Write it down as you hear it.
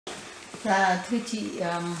Và thưa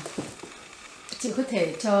chị có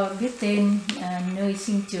thể cho biết tên nơi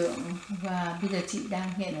sinh trưởng và bây giờ chị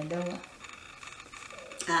đang hiện ở đâu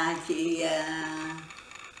ạ? Chị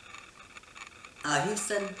ở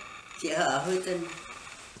Houston, chị ở Houston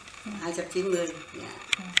 290.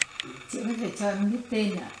 Dạ. Chị có thể cho em biết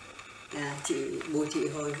tên ạ? Chị Bùi Thị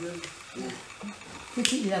Hội-Hướng. Thưa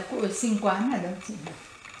chị là cô sinh quán ở đâu chị?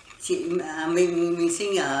 Chị mình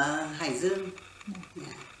sinh ở Hải Dương.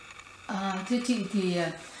 Thưa chị thì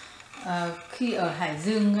khi ở Hải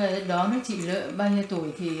Dương đó chị bao nhiêu tuổi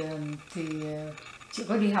thì chị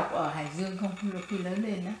có đi học ở Hải Dương không khi lớn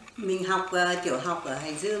lên đó? Mình học tiểu học ở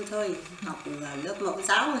Hải Dương thôi, học lớp mẫu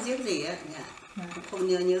giáo hay giết gì á, không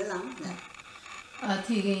nhớ lắm.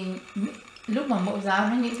 Thì lúc mà mẫu giáo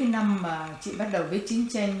nó những cái năm mà chị bắt đầu biết chiến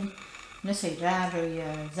tranh nó xảy ra rồi,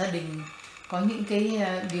 gia đình có những cái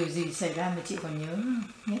điều gì xảy ra mà chị còn nhớ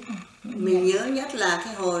nhất không? Mình nhớ nhất là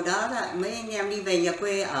cái hồi đó là mấy anh em đi về nhà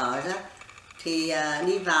quê ở ra thì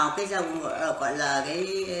đi vào cái dòng gọi là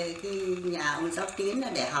cái nhà ông giáo tiến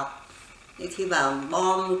để học. Thì khi vào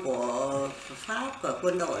bom của Pháp, của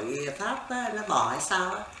quân đội Pháp nó bỏ hay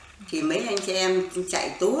sao á, thì mấy anh chị em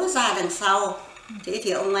chạy túa ra đằng sau. Thế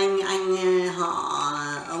thì ông ấy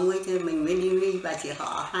thì mình với đi và chị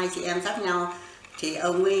họ, hai chị em dắt nhau, thì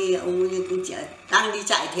ông ấy cũng đang đi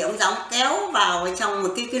chạy thì ông giáo kéo vào trong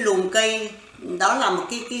một cái lùm cây, đó là một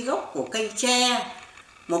cái gốc của cây tre,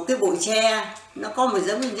 một cái bụi tre, nó có một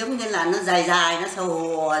giống như là nó dài nó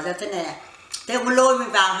sầu ra thế này. Thế ông lôi mình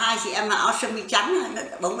vào, hai chị em áo sơ mi trắng,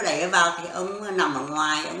 bỗng đẩy vào thì ông nằm ở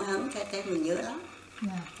ngoài, ông hứng. Thế mình nhớ lắm.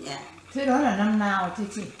 Thế đó là năm nào thưa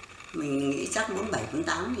chị? Mình nghĩ chắc 47,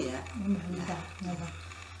 48 gì đó.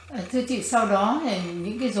 47. Thưa chị, sau đó thì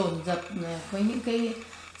những cái dồn dập, với những cái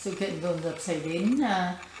sự kiện dồn dập xảy đến,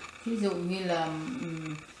 ví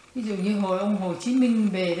dụ như hồi ông Hồ Chí Minh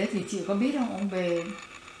về đấy thì chị có biết không? Ông về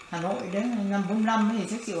Hà Nội đấy năm 45 ấy, thì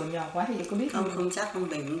chắc chị còn nhỏ quá thì chị có biết không? Không chắc không,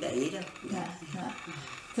 mình cũng để ý đâu.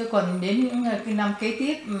 Thế còn đến những cái năm kế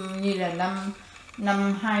tiếp như là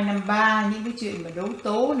năm 2, năm 3, những cái chuyện mà đấu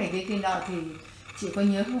tố này cái kia nọ thì chị có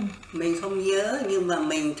nhớ không? Mình không nhớ, nhưng mà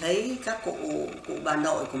mình thấy các cụ bà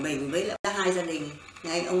nội của mình với lại hai gia đình,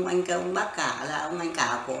 ông bác cả là ông anh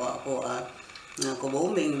cả của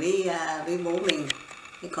bố mình với bố mình.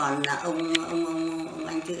 Thế còn là ông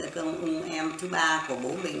em thứ ba của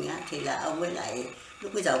bố mình á, thì là ông với lại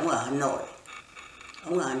lúc bây giờ ông ở Hà Nội.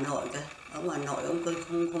 Ông ở Hà Nội cơ. Ông ở Hà Nội, ông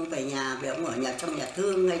không về nhà, vì ông ở trong nhà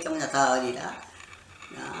thương hay trong nhà thờ gì đó.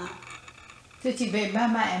 Đó. Thưa chị, về ba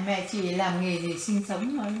mẹ chị làm nghề gì, sinh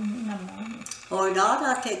sống ở những năm đó? Hồi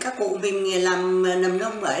đó thì các cụ mình làm nằm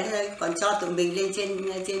nông ở đây, còn cho tụi mình lên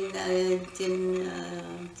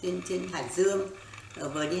trên Hải Dương,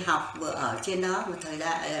 vừa đi học vừa ở trên đó một thời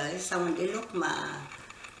gian. Xong đến lúc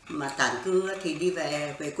mà tản cư thì đi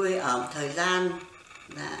về quê ở một thời gian.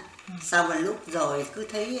 Sau một lúc rồi cứ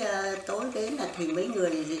thấy tối đến là thì mấy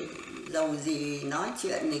người giàu gì nói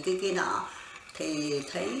chuyện này kia nọ, thì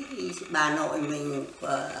thấy bà nội mình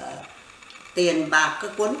tiền bạc cứ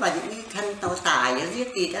cuốn vào những cái khăn tàu tải nó giết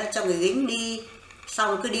gì đó trong cái gính đi,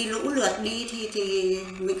 xong cứ đi lũ lượt đi thì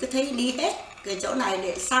mình cứ thấy đi hết cái chỗ này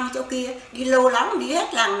để sang chỗ kia, đi lâu lắm, đi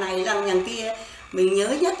hết làng này làng nhằng kia. Mình nhớ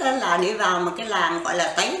nhất là đi vào một cái làng gọi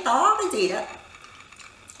là Táy Tó cái gì đó,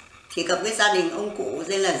 thì gặp cái gia đình ông cụ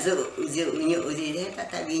tên là Dự Nhự gì đấy.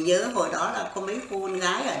 Tại vì nhớ hồi đó là có mấy cô con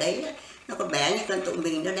gái ở đấy, nó còn bé như con tụi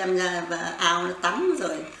mình, nó đem ra ao nó tắm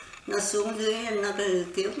rồi nó xuống dưới nó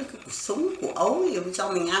kiếm cái củ súng củ ấu gì cho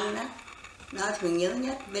mình ăn đó. Đó thì mình nhớ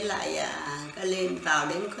nhất. Với lại cái lên vào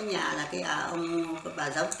đến có nhà là cái bà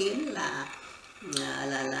giáo tiến là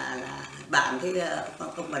bạn với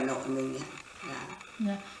ông bà nội mình.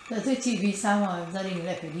 Thưa chị, vì sao mà gia đình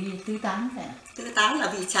lại phải đi tứ tán vậy? Tứ tán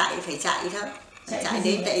là vì phải chạy thôi. Chạy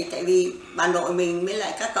đến tại vì bà nội mình với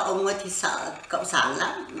lại các cậu ông ấy thì sợ cộng sản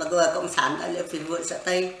lắm, mà vừa cộng sản lại phải vượt sợ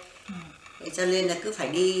Tây. Cho nên là cứ phải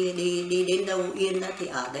đi đến đâu yên đó thì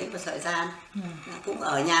ở đấy một thời gian. Cũng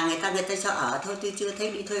ở nhà người ta cho ở thôi, tôi chưa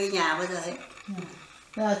thấy đi thuê nhà bao giờ hết.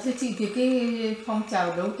 Thưa chị, thì cái phong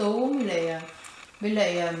trào đấu tố với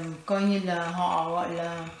lại coi như là họ gọi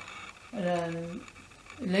là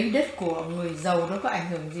lấy đất của người giàu, đó có ảnh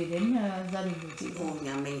hưởng gì đến gia đình của chị không?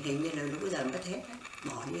 Nhà mình hình như là lúc giờ mất hết,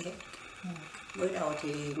 bỏ đi hết. Mới đầu thì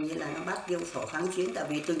như là nó bắt vô sổ kháng chiến, tại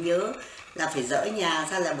vì tôi nhớ là phải dỡ nhà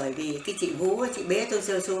ra là bởi vì cái chị Vũ, chị bế tôi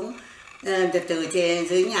rơi xuống từ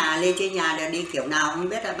dưới nhà lên trên nhà là đi kiểu nào không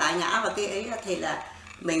biết, là bà ngã vào cái ấy thì là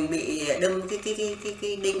mình bị đâm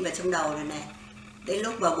cái đinh vào trong đầu này. Đến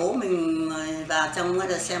lúc mà bố mình vào trong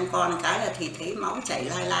xem con cái là thì thấy máu chảy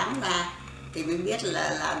lai láng ra. thì mới biết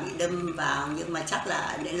là bị đâm vào, nhưng mà chắc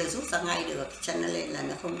là đấy là rút ra ngay được, chân nó lên là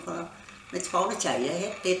nó không có, nó khó nó chảy ra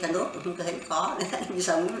hết, tetanus cũng không thấy có, nên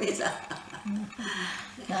sống đến bây giờ.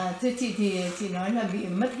 Thưa chị thì chị nói là bị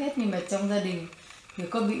mất hết, nhưng mà trong gia đình thì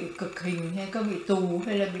có bị cực hình hay có bị tù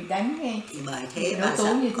hay là bị đánh hay Thì bởi thế đấu tố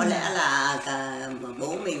như thế có lẽ nào? là cả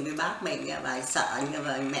bố mình với bác mình bà sợ, nhưng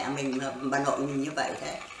mà mẹ mình bà nội mình như vậy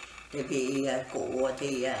thế. Tại vì cụ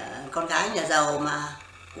thì con gái nhà giàu mà,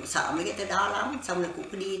 cụ sợ mấy cái đó lắm, xong rồi cụ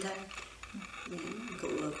cứ đi thôi.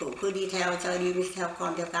 Cụ cứ đi theo theo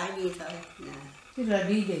con theo cái đi thôi. Tức là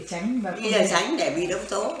đi để tránh và Đi để tránh để bị đấu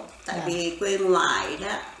tố. Tại vì quê ngoại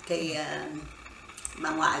đó thì bà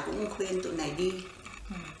ngoại cũng khuyên tụi này đi.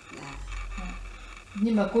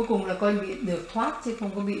 Nhưng mà cuối cùng là coi bị được thoát chứ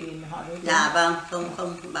không có bị họ đấu tố. Dạ vâng,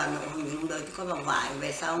 không, bà nội mình không đời có bà ngoại,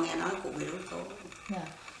 về sau nghe nói cụ bị đấu tố.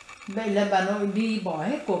 Vậy là bà nội đi bỏ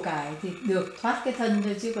hết của cải thì được thoát cái thân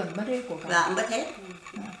thôi, chứ còn mất hết của cải. Dạ, mất hết.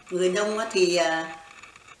 Người Nông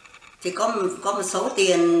thì có một số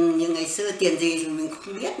tiền, nhưng ngày xưa tiền gì thì mình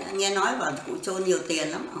không biết nữa. Nghe nói bảo cụ chôn nhiều tiền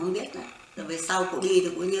lắm mà không biết nữa. Rồi về sau cụ đi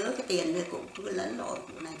thì cụ nhớ cái tiền thì cụ cứ lẫn lộn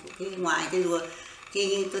cụ này cụ kia. Ngoài cái rùa,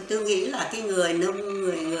 tôi nghĩ là cái người nông,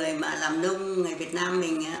 người mà làm nông, người Việt Nam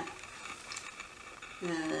mình á,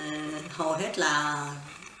 hầu hết là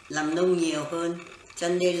làm nông nhiều hơn, cho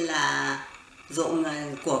nên là ruộng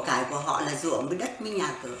của cải của họ là ruộng với đất với nhà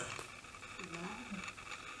cửa.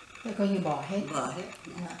 Thế coi như bỏ hết. Bỏ hết.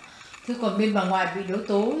 Thế còn bên bà ngoại bị đấu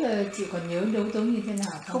tố, chị còn nhớ đấu tố như thế nào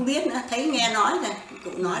không? Không biết nữa, thấy nghe nói này,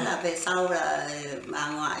 cụ nói là về sau là bà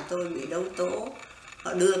ngoại tôi bị đấu tố,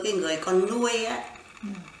 họ đưa cái người con nuôi á,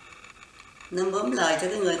 nó mớm lời cho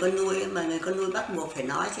cái người con nuôi, mà người con nuôi bắt buộc phải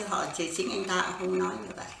nói, chứ họ chính anh ta cũng không nói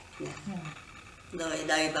như vậy. Rồi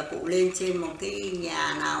đầy bà cụ lên trên một cái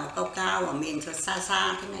nhà nào cao cao ở miền cho xa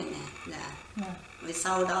xa thế này nè. Rồi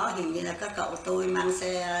sau đó hình như là các cậu tôi mang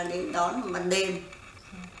xe đến đón ban đêm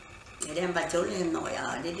để đem bà trốn lên Hà Nội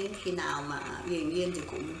ở đến khi nào mà bình yên thì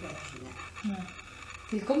cũng về.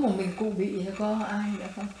 Thì có một mình cụ bị hay có ai nữa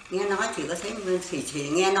không? Nghe nói chỉ có thấy chỉ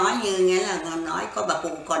nghe nói, như nghe là nói có bà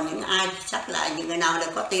cụ, còn những ai thì chắc là những người nào là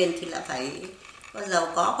có tiền thì là phải có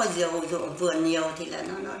giàu có nhiều ruộng vườn nhiều thì là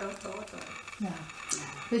nó đấu tố thôi.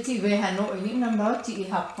 Thế chị về Hà Nội những năm đó chị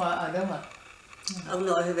học ở đâu ạ? Ông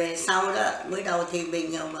nội về sau đó, mới đầu thì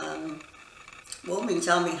mình bố mình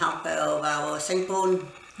cho mình học vào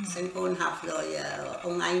Saigon học, rồi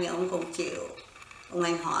ông anh ông không chịu, ông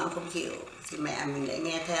anh hỏi ông không chịu thì mẹ mình lại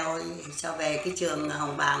nghe theo, cho về cái trường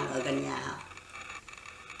Hồng Bàng ở gần nhà học.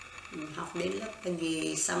 Mình học đến lớp cái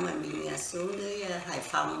gì xong rồi mình xuống dưới Hải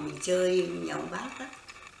Phòng mình chơi nhà ông bác đó.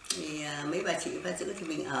 Thì mấy bà chị bà giữ thì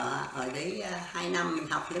mình ở đấy 2 năm mình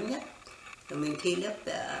học lớp nhất, rồi mình thi lớp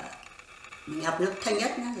mình học lớp thanh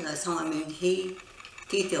nhất nữa, rồi xong rồi mình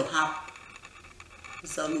thi tiểu học,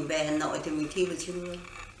 rồi mình về Hà Nội thì mình thi vào Trung ương.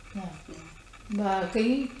 Và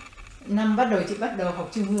cái năm chị bắt đầu học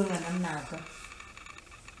Trung ương là năm nào cơ?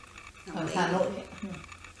 Ở Hà Nội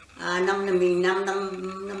ấy. Năm là mình năm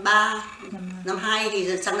 3, năm 2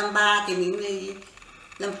 thì sang năm 3 thì mình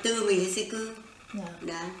năm 4 mình di cư.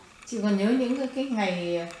 Chị còn nhớ những cái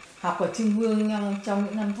ngày học ở Trung ương trong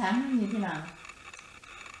những năm tháng như thế nào?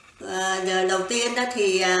 Đầu tiên đó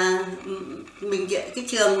thì mình cái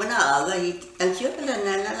trường nó ở gần đằng trước nó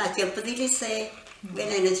là trường Vietnamese, bên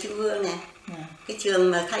này là Trung ương nè. Cái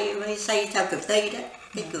trường mà xây theo kiểu Tây đó,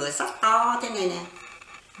 cái cửa sắt to thế này nè.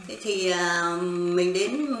 Thế thì mình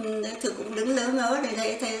đến thì cũng đứng lớn ngớ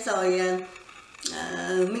đây thế rồi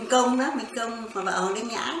Minh Công và vợ Hoàng Đinh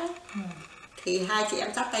Nhã đó. Thì hai chị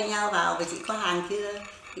em dắt tay nhau vào, và chị có hàng chưa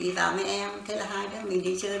thì đi vào với em, thế là hai đứa mình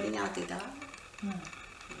đi chơi với nhau từ đó.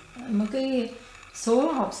 Một cái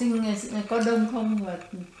số học sinh có đông không? Và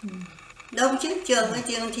đông chứ, trường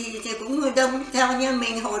thì cũng đông, theo như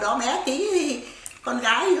mình hồi đó bé tí thì con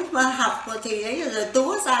gái lúc mà học thì ấy rồi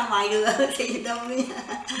túa ra ngoài đường thì đông ấy.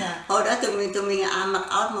 Hồi đó tụi mình mặc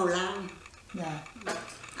áo màu lam.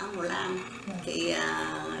 Áo màu lam thì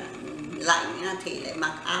lạnh thì lại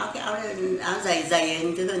mặc cái áo dày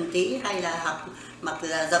hơn tí, hay là mặc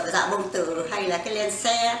dạ bông tử, hay là cái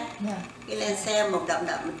len xe màu đậm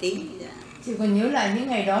một tí. Chị còn nhớ là những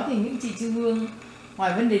ngày đó thì những chị Trung ương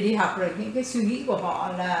ngoài vấn đề đi học rồi, những cái suy nghĩ của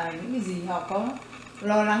họ là những cái gì, họ có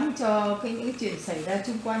lo lắng cho những cái chuyện xảy ra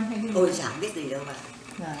xung quanh hay cái gì? Ôi chẳng biết gì đâu bà.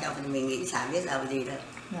 Theo mình nghĩ chẳng biết giàu gì đâu.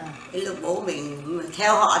 Cái lúc bố mình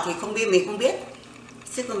theo họ thì không biết, mình không biết,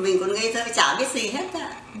 chứ còn mình còn ngây thơ chả biết gì hết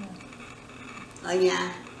á. Ở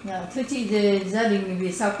nhà. Thưa chị, gia đình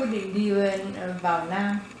vì sao quyết định đi vào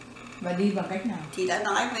Nam và đi bằng cách nào? Thì đã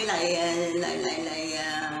nói với lại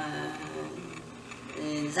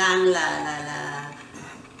Giang là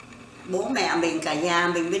bố mẹ mình, cả nhà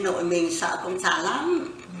mình bên nội mình sợ cộng sản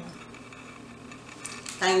lắm.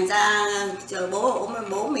 Thành ra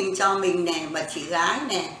bố mình cho mình này và chị gái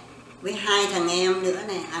này với 2 thằng em nữa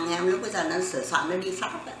này, thằng em lúc bây giờ nó sửa soạn nó đi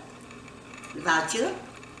Pháp ấy. Vào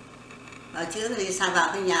trước thì sao vào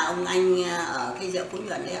cái nhà ông anh ở cái Diệu Phú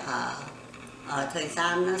Nhuận đấy, ở thời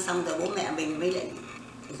gian xong rồi bố mẹ mình mới lại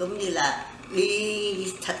giống như là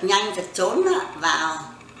đi thật nhanh thật trốn đó, vào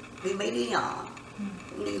với mấy đứa nhỏ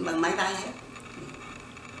cũng đi bằng máy bay hết.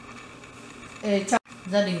 Trong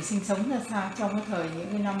gia đình sinh sống ra sao trong cái thời những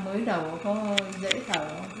cái năm mới đầu, có dễ thở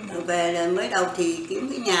không? Về mới đầu thì kiếm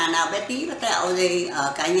cái nhà nào bé tí bé tẹo gì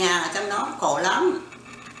ở cả nhà ở trong đó khổ lắm.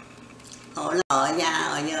 Ở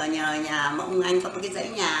nhờ nhà mà ông anh có một cái dãy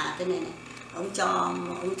nhà thế này này, ông cho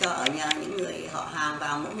ở nhờ những người họ hàng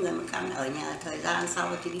vào, mỗi người một căn ở nhà. Thời gian sau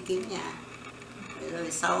thì đi kiếm nhà,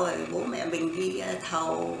 rồi sau rồi bố mẹ mình đi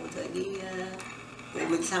thầu, rồi đi của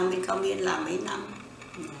mình sang bên Cao Miên làm mấy năm.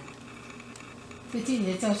 Thế chị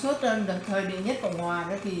thấy trong suốt thời đệ nhất Cộng Hòa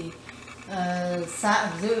đó thì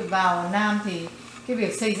dựa vào Nam thì cái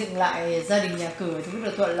việc xây dựng lại gia đình nhà cửa thì có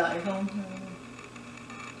được thuận lợi không?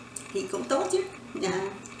 Thì cũng tốt chứ.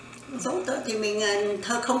 Tốt thì mình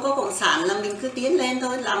không có cộng sản là mình cứ tiến lên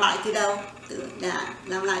thôi, làm lại từ đầu.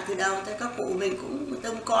 Làm lại từ đầu. Các cụ mình cũng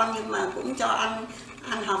đông con nhưng mà cũng cho ăn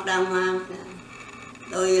học đàng hoàng.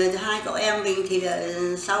 Rồi 2 cậu em mình thì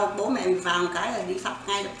sau bố mẹ mình vào một cái là đi Pháp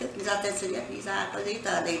ngay lập tức, ra Tân Sơn Nhất, đi ra có giấy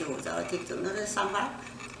tờ đầy đủ rồi thì tụi nó sang Pháp.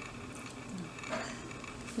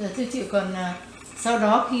 Thưa chị, còn sau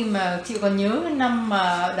đó khi mà chị còn nhớ cái năm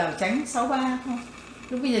mà đảo Chánh 63 không?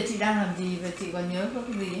 Lúc bây giờ chị đang làm gì và chị còn nhớ có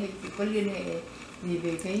cái gì hay chị có liên hệ gì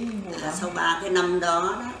về cái vụ đó? Sau 3 cái năm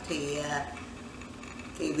đó thì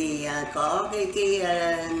vì có cái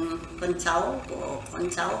con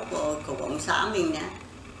cháu của ông xã mình nè,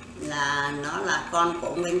 là nó là con của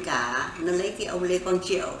ông anh cả, nó lấy cái ông Lê Quang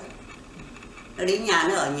Triệu đấy. Nó đến nhà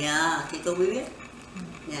nó ở nhờ thì tôi mới biết.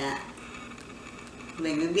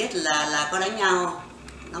 Mình mới biết là có đánh nhau.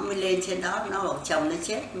 Nó mới lên trên đó, nó bảo chồng nó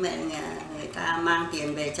chết, mẹ người ta mang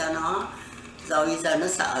tiền về cho nó, rồi bây giờ nó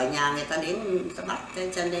sợ ở nhà người ta đến ta bắt,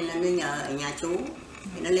 cho nên là nó nhờ ở nhà chú.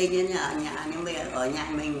 Thì nó lên đến nhà, nhưng bây giờ ở nhà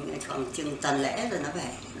mình khoảng chừng tuần lễ rồi nó về,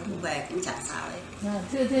 nó cũng về cũng chẳng sao đấy.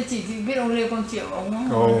 Thưa chị biết ông Lê Quang Triệu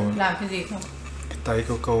ông làm cái gì không? Cái tay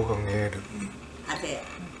câu còn nghe được. Thế ạ?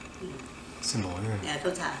 Xin lỗi nha.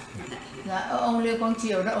 Không sao. Ông Lê Quang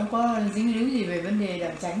Triệu đó, ông có dính líu gì về vấn đề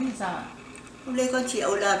đảo Chánh hay sao ạ? Ông Lê Quang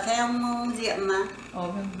Triệu là phe ông Diệm mà. Phe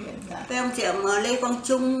ông Diệm, dạ. Phe ông Diệm,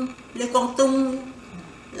 Lê Quang Tung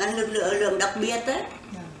là lực lượng đặc biệt đấy.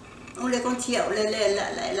 Ông Lê Quang Triệu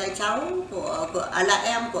là cháu là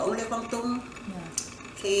em của ông Lê Quang Tung.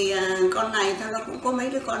 Thì con này nó cũng có mấy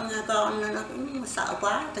đứa con nó cũng sợ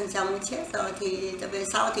quá, thằng chồng nó chết rồi thì về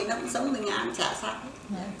sau thì nó cũng sống bình an chả sao.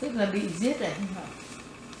 Tức là bị giết rồi không phải?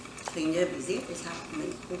 Hình như bị giết thì sao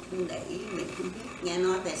mình không để ý, mình không biết. Nghe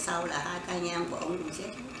nói về sau là 2 anh em của ông cũng chết.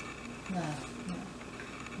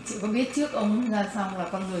 Chị có biết trước ông ra xong là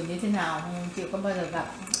con người như thế nào không? Chị có bao giờ gặp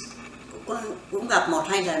không? Cũng gặp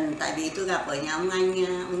 1-2 lần, tại vì tôi gặp ở nhà ông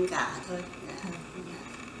anh cả thôi.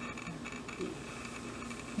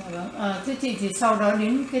 Vâng. Thưa chị thì sau đó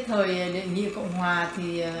đến cái thời đệ nhị Cộng Hòa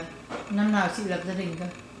thì năm nào chị lập gia đình cơ?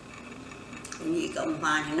 Đệ nhị Cộng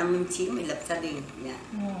Hòa thì năm 59 mình lập gia đình.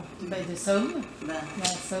 Vậy thì sớm rồi. Vâng.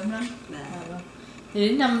 Sớm lắm. Vâng. Thì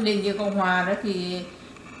đến năm đệ nhị Cộng Hòa đó thì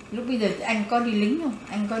lúc bây giờ anh có đi lính không?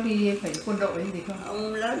 Anh có đi phải quân đội hay gì không?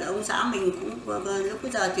 Ông lớn ở ông xã mình cũng lúc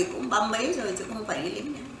bây giờ thì cũng 30 mấy rồi chứ không phải đi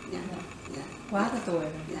lính nữa. Quá cái tuổi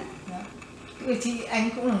rồi. Chị, anh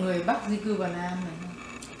cũng là người Bắc di cư vào Nam này.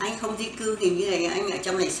 Anh không di cư, hình như này anh ở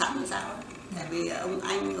trong này sẵn hay sao? Tại vì ông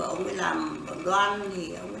anh của ông ấy làm Đoan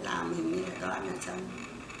thì ông ấy làm hình như là Đoan ở trong,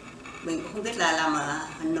 mình cũng không biết là làm ở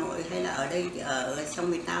Hà Nội hay là ở đây, ở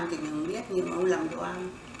trong Việt Nam thì mình không biết, nhưng mà ông làm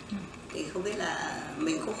Đoan thì không biết là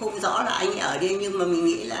mình cũng không rõ là anh ấy ở đây, nhưng mà mình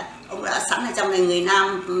nghĩ là ông đã sẵn ở trong này, người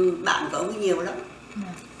Nam bạn của ông ấy nhiều lắm.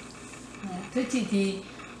 Thưa chị thì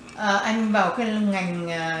anh vào cái ngành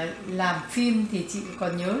làm phim thì chị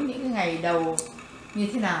còn nhớ những cái ngày đầu như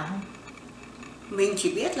thế nào không? Mình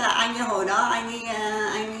chỉ biết là anh ấy hồi đó anh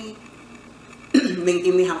ấy mình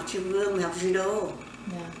thì mình học Trương Vương, mình học judo.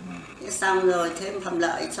 Thế xong rồi thêm thuận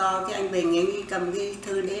lợi cho cái anh Bình ấy cầm cái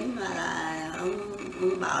thư đến mà là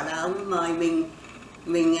ông bảo là ông mời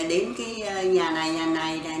mình đến cái nhà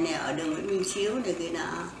này ở đường Nguyễn Minh Chiếu này kia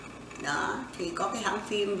nọ. Đó thì có cái hãng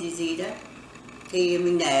phim gì đó thì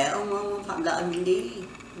mình để ông Phạm Lợi mình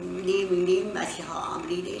đi bà chị họ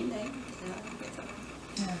đi đến đấy.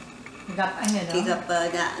 Gặp anh ở đó thì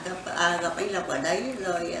gặp anh Lộc ở đấy,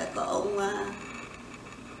 rồi có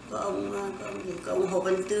có ông Hồ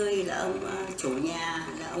Văn Tươi là ông chủ nhà,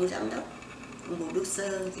 là ông giám đốc, ông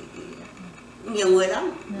producer thì nhiều người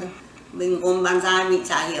lắm. Mình gồm bàn ra mình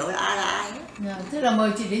chả hiểu ai là ai hết. Thế là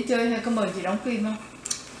mời chị đến chơi hay có mời chị đóng phim không?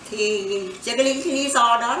 Thì cái lý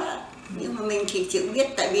do đó là nhưng mà mình thì chỉ biết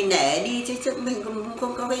tại vì nể đi chứ mình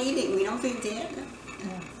không có cái ý định mình đóng phim thế hết đó.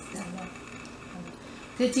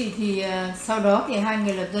 Thế chị thì sau đó thì hai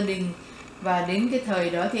người lập gia đình và đến cái thời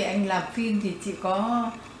đó thì anh làm phim thì chị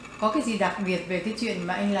có cái gì đặc biệt về cái chuyện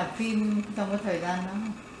mà anh làm phim trong cái thời gian đó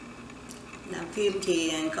không? Làm phim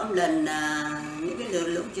thì có một lần những cái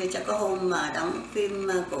lúc chắc có hôm mà đóng phim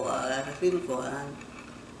của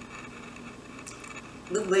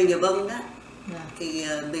Bước về nhiều bông đó. Thì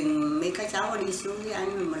mình mấy các cháu đi xuống với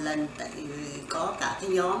anh một lần, tại vì có cả cái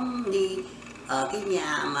nhóm đi ở cái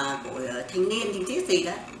nhà mà của thanh niên thì tiết gì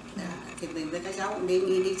đó. Thì mình với các cháu cũng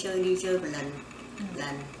đi chơi một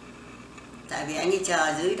lần. Tại vì anh ấy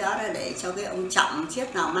chờ dưới đó để cho cái ông Trọng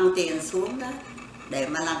chiếc nào mang tiền xuống đó để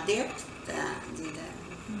mà làm tiếp.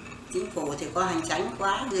 Chính phủ thì có hành tránh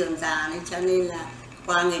quá dườm già nên cho nên là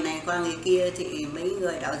qua người này qua người kia thì mấy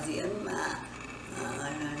người đạo diễn mà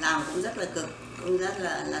làm cũng rất là cực, cũng rất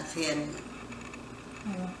là phiền.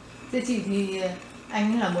 Thế chị thì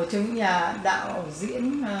anh là một trong những nhà đạo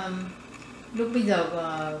diễn lúc bây giờ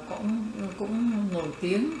cũng nổi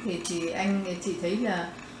tiếng, thì chị thấy là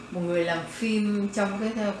một người làm phim trong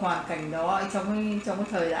cái hoàn cảnh đó, trong cái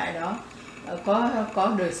thời đại đó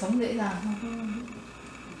có đời sống dễ dàng không?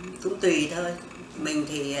 Cũng tùy thôi. Mình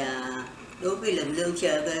thì đối với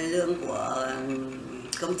lương của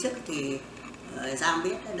công chức thì Giang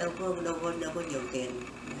biết đâu có nhiều tiền,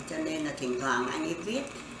 cho nên là thỉnh thoảng anh ấy viết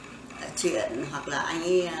chuyện hoặc là anh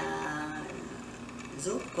ấy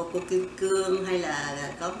giúp cô Kim Cương hay là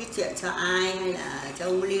có viết chuyện cho ai hay là cho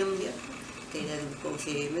ông Liêm viết thì cô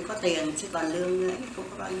chỉ mới có tiền, chứ còn lương ấy không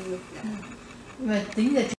có bao nhiêu. Mà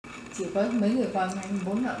tính là chị có mấy người con anh?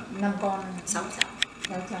 4-5 con? 6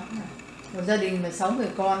 cháu. Một gia đình mà 6 người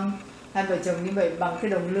con, hai vợ chồng như vậy bằng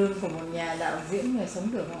cái đồng lương của một nhà đạo diễn người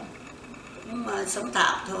sống được không? Cũng mà sống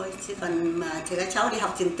tạm thôi, chứ còn mà thì các cháu đi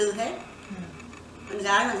học trường tư hết. Con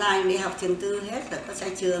gái con trai đi học trường tư hết, rồi có sai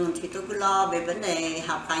trường thì tôi cứ lo về vấn đề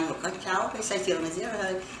học hành của các cháu, cái sai trường là dễ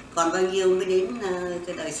thôi, còn bao nhiêu mới đến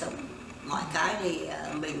cái đời sống. Mọi cái thì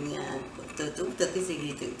mình tự túc được cái gì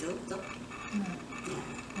thì tự túc.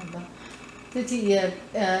 Thưa chị,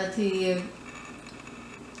 thì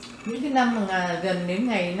những cái năm mà gần đến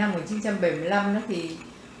ngày năm 1975 đó thì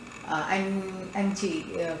anh chị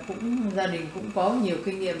cũng gia đình cũng có nhiều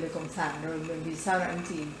kinh nghiệm về cộng sản rồi, vì sao là anh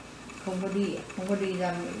chị không có đi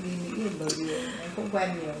ra Mỹ, bởi vì anh cũng quen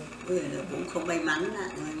nhiều. Cũng không may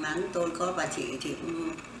mắn tôi có bà chị thì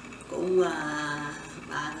cũng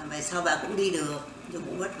bà về sau bà cũng đi được, nhưng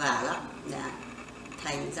cũng vất vả lắm.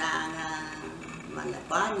 Thành ra mà lại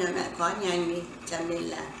quá nhanh đi, cho nên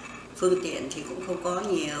là phương tiện thì cũng không có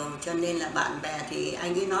nhiều, cho nên là bạn bè thì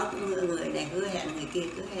anh ấy nói cũng người này hứa hẹn người kia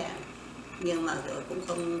cứ hẹn, nhưng mà rồi cũng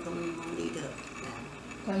không đi được.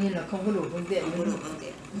 Coi như là không có đủ phương tiện. Không có đủ phương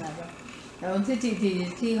tiện. Vâng. Thưa chị thì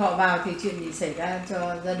khi họ vào thì chuyện gì xảy ra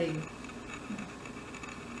cho gia đình?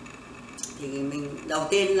 Thì mình đầu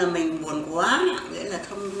tiên là mình buồn quá, nghĩa là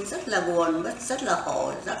rất là buồn, rất là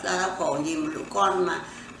đau khổ, nhìn một lũ con mà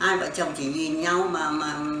hai vợ chồng chỉ nhìn nhau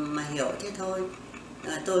mà hiểu thế thôi.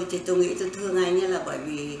 Tôi nghĩ tôi thương anh ấy là bởi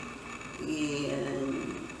vì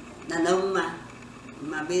đàn ông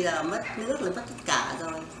mà bây giờ mất nước là mất tất cả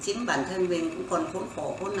rồi, chính bản thân mình cũng còn khốn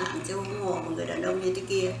khổ khốn nạn chứ không ngồi một người đàn ông như thế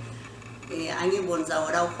kia. Thì anh ấy buồn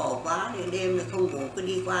rầu đau khổ quá thì đêm là không ngủ, cứ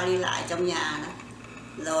đi qua đi lại trong nhà đó.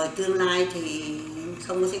 Rồi tương lai thì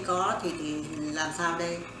không có thì làm sao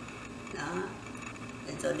đây đó.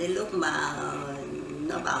 Rồi đến lúc mà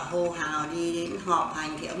nó bảo hô hào đi đến họp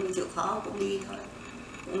hành thì ông chịu khó cũng đi thôi,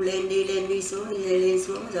 cũng lên đi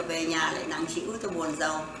xuống rồi về nhà lại nặng chịu, tôi buồn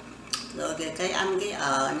rầu. Rồi cái ăn cái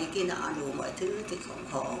ở này kia nọ đủ mọi thứ thì không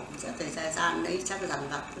khổ, chắc thời gian đấy chắc dằn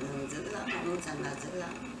vặt dữ lắm, ông dằn vặt dữ lắm.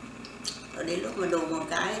 Rồi đến lúc mà đổ một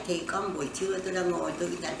cái thì có một buổi trưa tôi đang ngồi tôi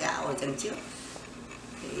nhặt gạo ở đằng trước,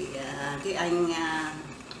 thì cái anh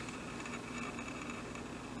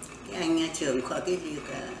trưởng của cái gì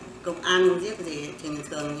công an không biết gì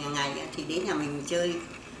thường nhà ngày thì đến nhà mình chơi,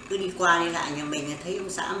 cứ đi qua đi lại nhà mình thấy ông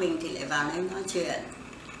xã mình thì lại vào đấy nói chuyện.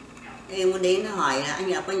 Em muốn đến hỏi là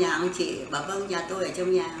anh ở có nhà không chị, bảo vâng nhà tôi ở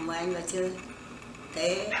trong nhà, mời anh vào chơi.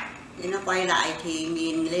 Thế nó quay lại thì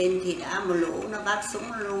nhìn lên thì đã một lũ nó vác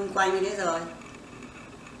súng lung quanh như thế rồi,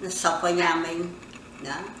 nó sọc vào nhà mình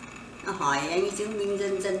đó. Nó hỏi anh ấy chứng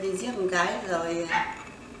minh dân đi giết một cái, rồi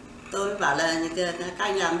tôi bảo là các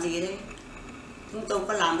anh làm gì đấy. chúng tôi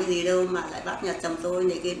có làm cái gì đâu mà lại bắt nhà chồng tôi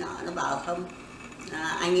này kia nọ. Nó bảo không,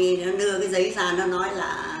 anh ấy nó đưa cái giấy ra, nó nói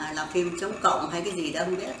là làm phim chống cộng hay cái gì đó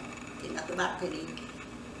không biết, thì nó cứ bắt thế đi.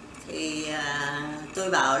 Thì tôi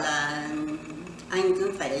bảo là anh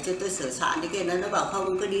cứ phải để cho tôi sửa soạn đi kia. Nó bảo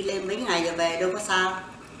không, cứ đi lên mấy ngày rồi về đâu có sao.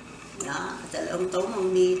 Đó, tại là ông Tống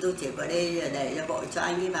ông đi, tôi chỉ vào đây để cho vội cho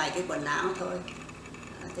anh cái vài cái quần áo thôi.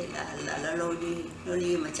 Thế là nó lôi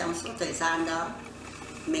đi mà trong suốt thời gian đó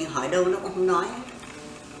mình hỏi đâu nó cũng không nói.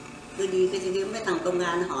 Cứ đi cái mấy thằng công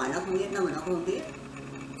an hỏi nó không biết, nó mà nó không biết.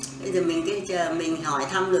 Bây giờ mình hỏi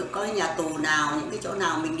thăm được có nhà tù nào, những cái chỗ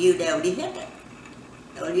nào mình đều đi hết ấy.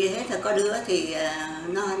 Rồi đi hết là có đứa thì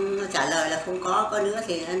nó trả lời là không có đứa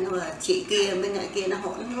thì nó chị kia bên này kia nó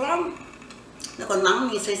hỗn lắm, nó còn mắng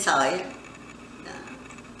như xây sởi ấy.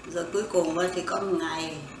 Rồi cuối cùng thì có một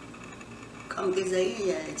ngày có một cái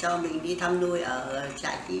giấy cho mình đi thăm nuôi ở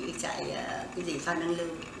trại cái gì Phan Đăng Lưu.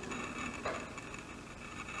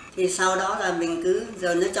 Thì sau đó là mình cứ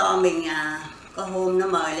rồi nó cho mình có hôm nó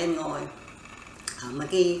mời lên ngồi ở một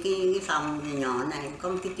cái phòng nhỏ này, có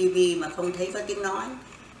một cái tivi mà không thấy có tiếng nói.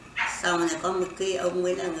 Xong rồi có một cái ông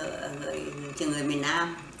ấy là người miền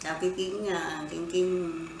Nam, theo cái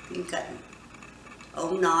kính cận.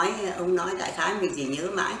 Ông nói đại khái mình chỉ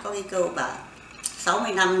nhớ mãi có cái câu bảo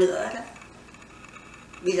 60 năm nữa đó.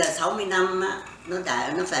 Bây giờ 60 năm á, nó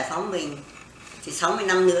giải phóng mình, thì 60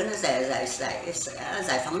 năm nữa nó sẽ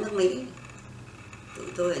giải phóng nước Mỹ. Tụi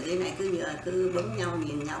tôi ở dưới này cứ bấm nhau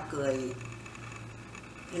nhìn nhau cười.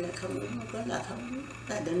 Thế là không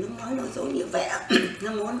đừng nói dối như vậy.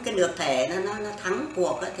 Nó muốn cái được thể nó thắng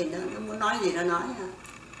cuộc á, thì nó muốn nói gì nó nói.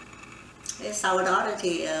 Thế sau đó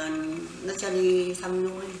thì nó cho đi thăm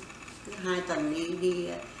nuôi, cứ 2 tuần đi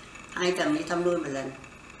 2 tuần đi thăm nuôi một lần.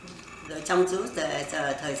 Rồi trong suốt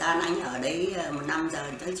thời gian anh ở đấy 1 năm giờ,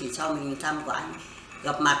 nó chỉ cho mình thăm của anh,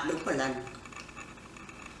 gặp mặt đúng một lần.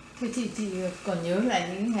 Thế chị còn nhớ lại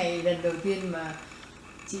những ngày lần đầu tiên mà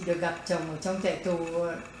chị được gặp chồng ở trong trại tù,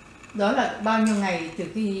 đó là bao nhiêu ngày từ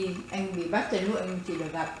khi anh bị bắt tới lúc anh chị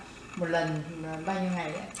được gặp một lần, bao nhiêu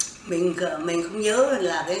ngày đấy? Mình không nhớ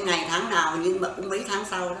là cái ngày tháng nào, nhưng mà cũng mấy tháng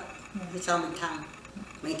sau đó cho mình thăm.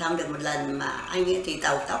 Mình thăm được một lần mà anh ấy thì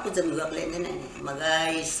đầu tóc nó dựng ngược lên thế này, mà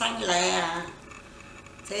gầy xanh lè.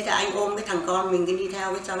 Thế là anh ôm cái thằng con mình đi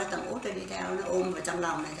theo, cho cái thằng út đi theo, nó ôm vào trong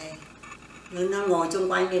lòng này thầy. Nó ngồi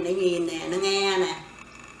chung quanh thì nó nhìn nè, nó nghe nè.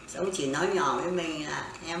 Xong chỉ nói nhỏ với mình là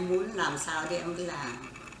em muốn làm sao thì em cứ làm.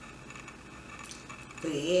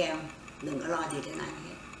 Tùy em, đừng có lo gì thế này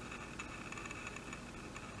hết.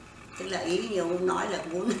 Tức là ý nhiều ông nói là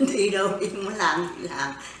muốn đi đâu đi, muốn làm thì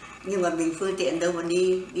làm. Nhưng mà mình phương tiện đâu mà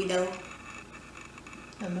đi đâu.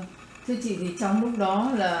 Thưa chị, thì trong lúc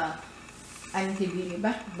đó là anh thì bị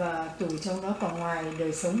bắt và tù trong đó, còn ngoài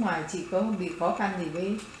đời sống ngoài chị có bị khó khăn gì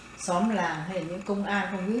với xóm làng hay là những công an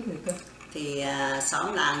không biết gì cơ? Thì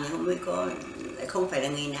xóm làng nhưng mới có, không phải là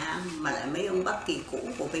người Nam mà lại mấy ông Bắc Kỳ cũ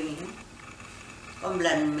của mình đó. Có một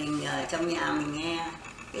lần mình ở trong nhà mình nghe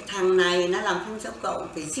cái thằng này nó làm phim chống cộng,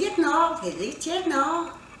 phải giết nó, phải giết chết nó.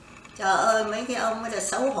 Trời ơi, mấy cái ông ấy là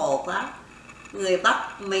xấu hổ quá. Người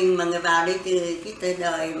Bắc mình mà người vào đây từ cái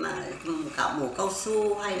đời mà cạo mũ cao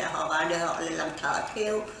su, hay là họ vào đây họ lại làm thợ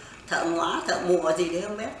thêu, thợ ngóa, thợ mùa gì đấy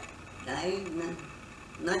không biết. Đấy,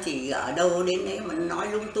 nó chỉ ở đâu đến đấy mà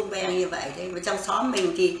nói lung tung beng như vậy. Thế mà trong xóm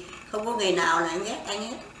mình thì không có người nào là anh ghét anh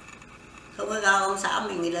hết. Không có giao ông xã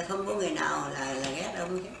mình thì là không có người nào là ghét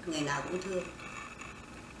ông hết, người nào cũng thương.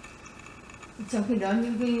 Trong khi đó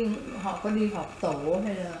những cái họ có đi họp tổ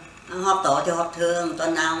hay là họp tổ thì họp thường,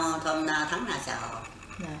 tuần nào tháng nào chả họp.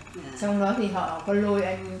 Trong đó thì họ có lôi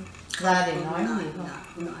anh ra để nói gì không?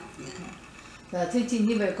 Không nói. Thưa chị,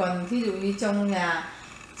 như vậy còn ví dụ như trong nhà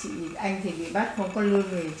chị, anh thì bị bắt không có lương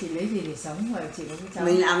thì chị lấy gì để sống, hoặc chị có cái cháu?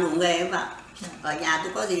 Mình làm đủ nghề em ạ. Ở nhà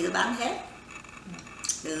tôi có gì tôi bán hết.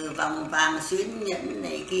 Từ vòng vàng xuyến nhẫn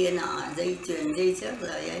này kia nọ, dây chuyền dây xước rồi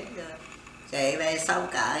ấy, rồi kể về sau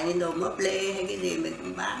cả những đồ mấp lê hay cái gì mình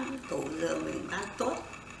cũng bán, tủ giường mình bán tốt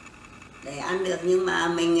để ăn được. Nhưng mà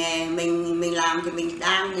mình làm thì mình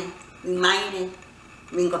đan này, mình may này,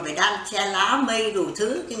 mình còn phải đan che lá mây đủ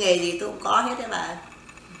thứ, cái nghề gì tôi cũng có hết đấy bà.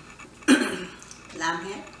 Làm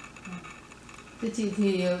hết. Thưa chị,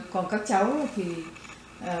 thì còn các cháu thì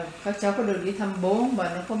các cháu có được đi thăm bố không,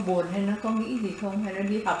 và nó có buồn hay nó có nghĩ gì không, hay nó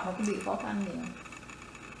đi học nó có bị khó khăn gì không?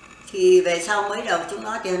 Thì về sau mới đầu chúng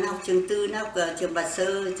nó thì nó học trường tư, nó học trường Bà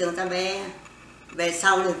Sơ, trường Ta Be. Về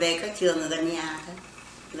sau thì về các trường ở gần nhà thôi,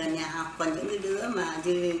 gần nhà học. Còn những cái đứa mà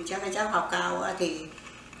như các cháu học cao á, thì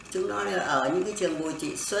chúng nó ở những cái trường Bùi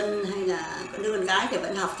Thị Xuân, hay là có đứa con gái thì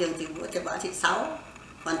vẫn học trường Thị Võ Thị Sáu.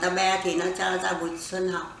 Còn Ta Be thì nó cho ra Bùi Thị Xuân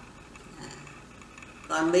học.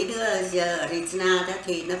 Còn mấy đứa giờ ở Regina đó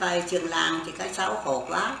thì nó vào trường làng thì các cháu khổ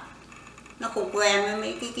quá, nó không quen với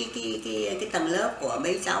mấy cái tầng lớp của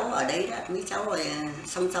mấy cháu ở đấy đó, mấy cháu ở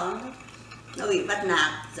song xóm đó. Nó bị bắt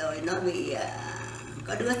nạt rồi nó bị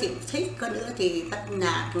có đứa thì thích, có đứa thì bắt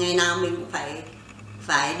nạt, ngày nào mình cũng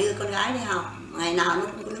phải đưa con gái đi học, ngày nào nó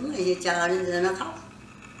cũng đứng ở chờ nên nó khóc.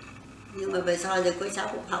 Nhưng mà về sau rồi cô cháu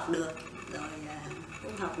cũng học được, rồi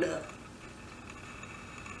cũng học được.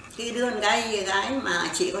 Khi đứa con gái mà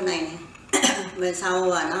chị con này về sau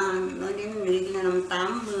nó đến năm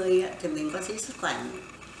 80 thì mình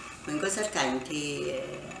có xuất cảnh thì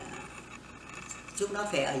chúng nó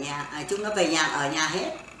phải ở nhà, chúng nó về nhà ở nhà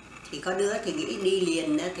hết. Thì có đứa thì nghĩ đi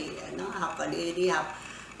liền thì nó học và đi học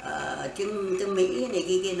tiếng Mỹ này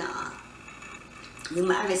kia nọ. Nhưng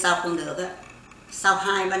mãi về sau không được á. Sau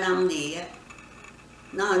 2-3 năm thì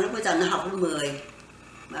nó lúc bây giờ nó học lớp 10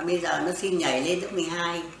 mà bây giờ nó xin nhảy lên lớp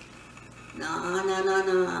 12.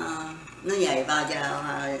 Nó nhảy vào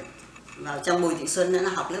trong Bùi Thị Xuân, nó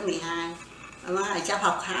học lớp 12. Nó là cháu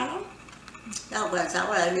học khá lắm. Cháu học là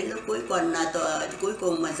cháu là đến lúc cuối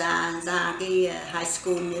cùng mà ra cái high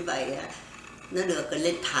school như vậy nó được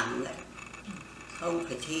lên thẳng rồi, không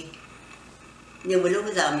phải thi. Nhưng mà lúc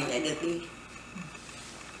bây giờ mình lại được đi.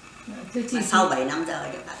 Sau 7 năm rồi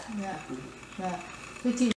đấy bạn.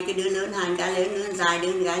 Cái đứa lớn, hai cái lớn dài,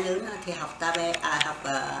 đứa gái lớn thì học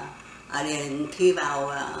thi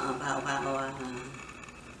vào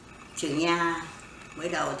trường Nha. Mới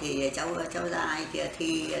đầu thì cháu dài thì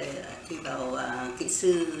thi vào kỹ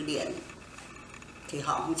sư điện thì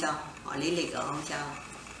họ không cho, họ lý lịch họ không cho.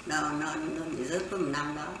 Nó bị rớt với 1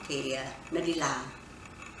 năm đó thì nó đi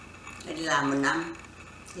làm 1 năm.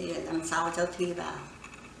 Thì năm sau cháu thi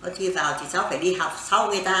vào thì cháu phải đi học sau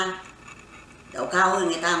người ta, đậu cao hơn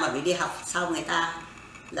người ta mà phải đi học sau người ta,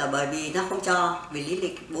 là bởi vì nó không cho, vì lý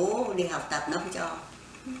lịch bố đi học tập nó không cho.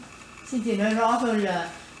 Xin chị nói rõ hơn là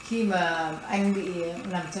khi mà anh bị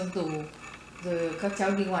nằm trong tù rồi các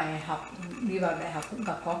cháu đi ngoài học, đi vào đại học cũng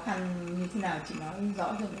gặp khó khăn như thế nào, chị nói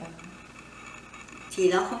rõ cho em.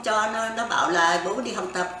 Thì nó không cho, nó bảo là bố đi học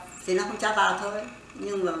tập thì nó không cho vào thôi.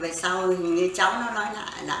 Nhưng mà về sau như cháu nó nói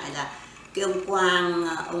lại là cái ông Quang,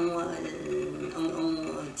 ông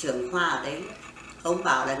trưởng khoa ở đấy, ông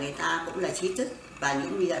bảo là người ta cũng là trí thức và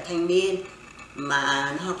những bây giờ thanh niên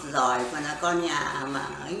mà nó học giỏi và là con nhà mà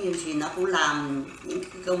ấy như thì nó cũng làm những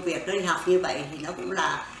cái công việc nó đi học như vậy thì nó cũng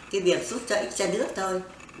là cái việc giúp cho ích cho nước thôi.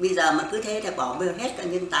 Bây giờ mà cứ thế là bỏ bê hết cả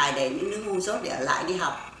nhân tài để những đứa ngu dốt để ở lại đi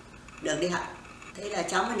học, được đi học. Thế là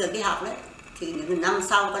cháu mới được đi học đấy. Thì những năm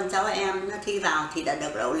sau con cháu em nó thi vào thì đã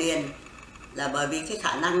được đậu liền, là bởi vì cái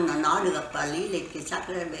khả năng nó được và lý lịch thì chắc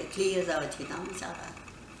là bị clear rồi thì nó mới sao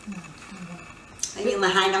vậy. Thế nhưng mà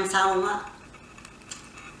 2 năm sau á,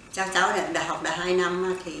 cháu đã học đã 2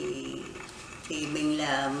 năm thì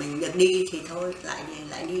mình được đi thì thôi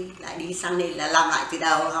lại đi sang đây là làm lại từ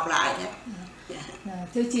đầu, học lại đấy.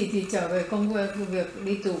 Thưa chị thì trở về công việc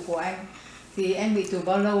đi tù của anh thì anh bị tù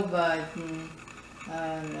bao lâu và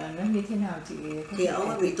nó như thế nào chị? Thì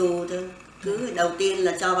ông bị tù thôi. Cứ đầu tiên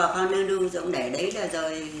là cho vào Honolulu rồi ông để đấy là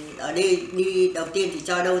rồi ở đây đi đầu tiên thì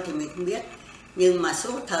cho đâu thì mình không biết. Nhưng mà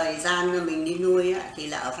suốt thời gian mình đi nuôi á, thì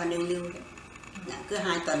là ở Honolulu đấy. Cứ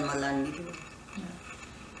 2 tuần một lần đi nuôi.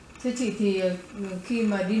 Thưa chị thì khi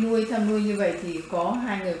mà đi nuôi thăm nuôi như vậy thì có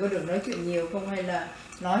hai người có được nói chuyện nhiều không hay là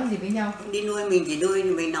nói gì với nhau? Đi nuôi mình chỉ nuôi,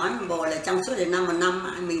 mình nói một bộ là trong suốt đến 1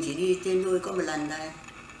 năm mình chỉ đi tên nuôi có 1 lần thôi.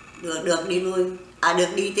 Được đi nuôi, được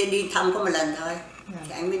đi thăm có 1 lần thôi.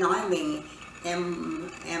 Thì anh mới nói mình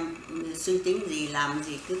em suy tính gì làm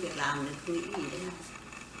gì cứ việc làm, đừng cứ nghĩ gì đấy.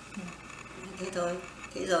 Thế thôi.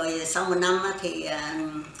 Thế rồi sau 1 năm thì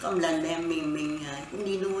có 1 lần em mình cũng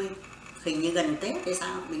đi nuôi, hình như gần Tết hay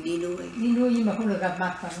sao mình đi nuôi. Đi nuôi nhưng mà không được gặp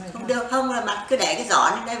mặt phải không? Không được, không là mặt cứ để cái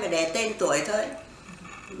giỏ lên đây và để tên tuổi thôi.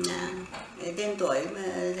 Để tên tuổi mà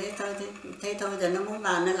thế thôi rồi nó muốn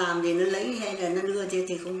vào nó làm gì, nó lấy hay là nó đưa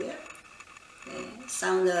thì không biết. Đấy.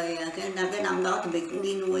 Xong rồi cái năm đó thì mình cũng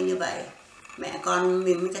đi nuôi như vậy. Mẹ con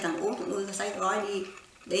mình với cái thằng Út nuôi cái sách gói đi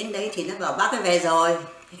đến đấy thì nó bảo bác ấy về rồi.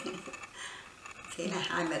 Thế là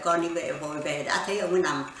hai mẹ con đi về đã thấy ông ấy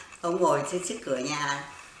nằm, ông ngồi trên chiếc cửa nhà,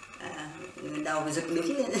 đầu giật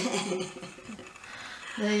đứng lên.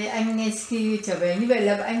 Rồi anh khi trở về như vậy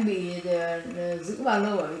là anh bị giữ bao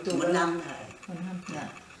lâu ở tù? 1 năm rồi. 1 năm.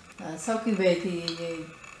 Dạ. Sau khi về thì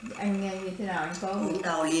anh như thế nào, anh có uống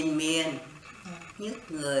đau liên miên,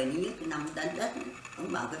 nhức người, nhức nằm đất.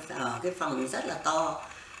 Ông bảo cái phòng rất là to,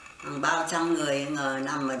 hàng bao trăm người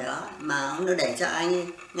nằm ở đó mà ông nó để cho anh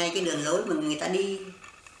ngay cái đường lối mà người ta đi.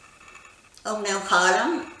 Ông nào khờ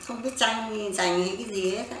lắm, không biết tranh giành hay cái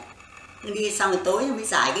gì hết á. đi xong rồi tối mới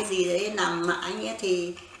giải cái gì đấy nằm. Mà anh ấy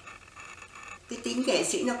thì cái tính nghệ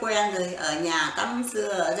sĩ nó quen rồi, ở nhà tắm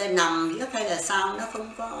dưa ở đây nằm biết hay là sao, nó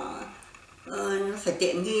không có nó phải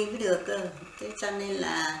tiện nghi mới được cơ. Thế cho nên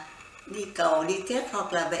là đi cầu đi tiết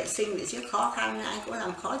hoặc là vệ sinh khó khăn, anh cũng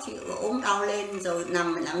làm khó chịu, ốm đau lên rồi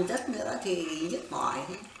nằm đất nữa thì nhức mỏi.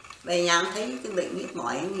 Về nhà cũng thấy cái bệnh nhức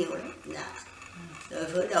mỏi nhiều lắm. Dạ. Rồi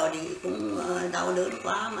với đầu thì cũng đau đớn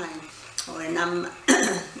quá, mà hồi năm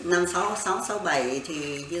 67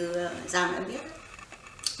 thì như Giang đã biết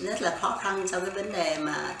rất là khó khăn trong cái vấn đề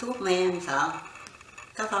mà thuốc men, phải không?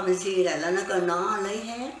 Các pharmacy là nó lấy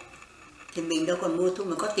hết, thì mình đâu còn mua thuốc,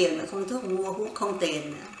 mà có tiền mà không thuốc mua, hút không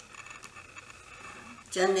tiền nữa.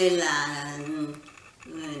 Cho nên là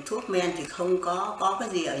thuốc men thì không có cái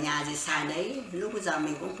gì ở nhà thì xài đấy. Lúc bây giờ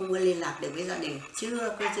mình cũng không có liên lạc được với gia đình,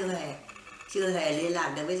 chưa hề liên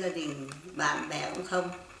lạc được với gia đình, bạn bè cũng không.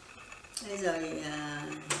 Thế rồi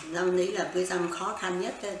năm đấy là cái năm khó khăn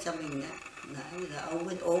nhất cho mình đấy. Đấy, giờ ông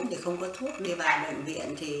ấy ốm thì không có thuốc, đi vào bệnh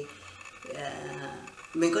viện thì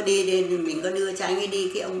mình có đưa cho anh ấy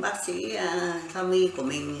đi cái ông bác sĩ family của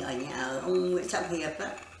mình ở nhà, ông Nguyễn Trọng Hiệp á.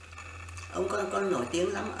 Ông có nổi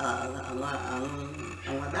tiếng lắm ở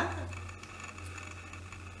ngoài Bắc.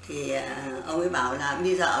 Thì ông ấy bảo là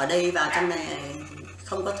bây giờ ở đây vào trong này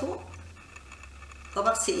không có thuốc, có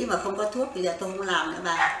bác sĩ mà không có thuốc, bây giờ tôi không làm nữa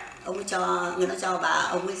bà. Ông ấy cho bà,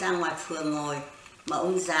 ông ấy ra ngoài phường ngồi, mà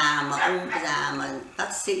ông già mà bác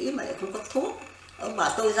sĩ mà lại không có thuốc. Ông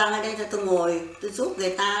bảo tôi ra ngay đây cho tôi ngồi, tôi giúp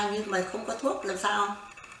người ta, nhưng mà không có thuốc làm sao,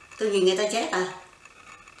 tôi nhìn người ta chết à.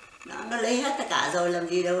 Đó, nó lấy hết tất cả rồi, làm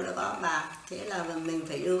gì đâu đã có bà. Thế là mình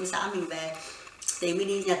phải đưa xã mình về, thì mới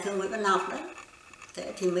đi nhà thương Nguyễn Văn Học đấy.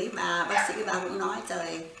 Thế thì mấy bà bác sĩ bà cũng nói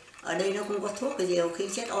trời, ở đây nó không có thuốc, thì nhiều khi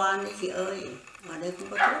chết oan đấy chị ơi, ở đây không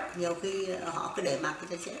có thuốc, nhiều khi họ cứ để mặc người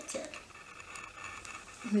ta chết.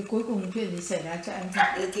 Thì cuối cùng chuyện gì xảy ra cho anh?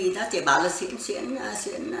 Thì nó chỉ bảo là xuyễn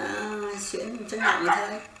nặng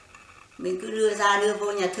thôi. Mình cứ đưa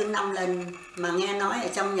vô nhà thương 5 lần, mà nghe nói ở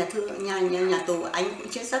trong nhà tù anh cũng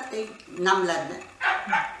chết rất đấy, 5 lần đấy.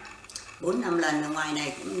 4-5 lần, ở ngoài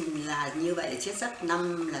này cũng là như vậy, là chết rất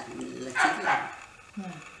 5 lần là 9 lần.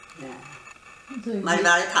 Yeah. Mà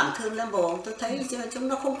vào đây thảm thương lắm bố, tôi thấy chúng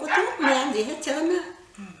nó không có thuốc men gì hết trơn á.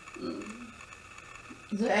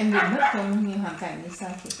 Rồi anh bị mất không, như hoàn cảnh như sao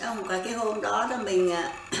chị? Không, cái hôm đó mình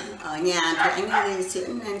ở nhà thì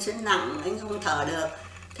anh xuyễn nặng, anh không thở được.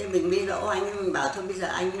 Thế mình mới dỗ anh, bảo thôi bây giờ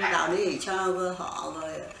anh vào đấy để cho họ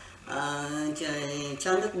rồi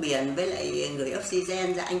cho nước biển với lại gửi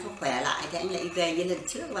oxygen ra, anh có khỏe lại thì anh lại về như lần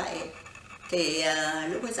trước vậy. Thì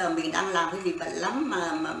lúc bây giờ mình đang làm cái gì bận lắm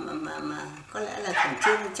mà có lẽ là khẩn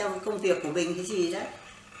trương trong công việc của mình cái gì đấy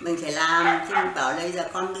mình phải làm. Thì mình bảo bây giờ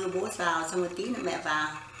con đưa bố vào, xong rồi tí nữa mẹ vào.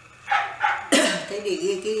 Thế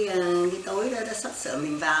thì cái tối đó đã sắp sửa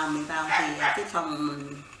mình vào thì cái phòng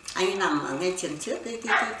anh ấy nằm ở ngay trường trước cái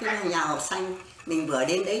nhà học xanh. Mình vừa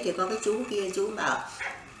đến đấy thì có cái chú kia, chú bảo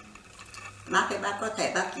bác có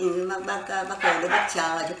thể bác ngồi đó bác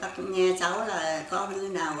chờ cho bác nghe cháu là có như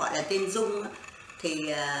nào gọi là tên Dung.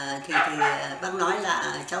 Thì bác nói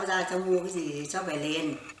là cháu ra cháu mua cái gì cháu về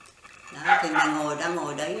liền. Đó, thì mình đang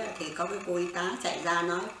ngồi đấy thì có cái cô y tá chạy ra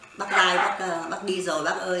nói bác Giai bác đi rồi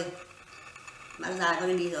bác ơi. Bác Giai bác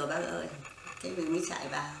đi rồi bác ơi. Thế mình mới chạy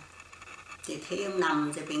vào. Thì thấy ông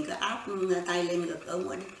nằm thì mình cứ áp tay lên ngực ông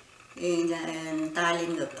ấy, tay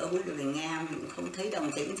lên ngực ông ấy, rồi mình nghe mình không thấy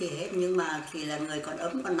động tĩnh gì hết, nhưng mà thì là người còn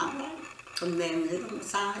ấm còn nóng lắm, còn mềm chứ không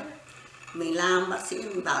sao hết. Mình làm bác sĩ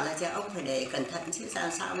mình bảo là ông phải để cẩn thận chứ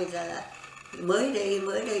sao bây giờ là mới đây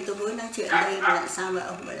tôi mới nói chuyện đây mà làm sao mà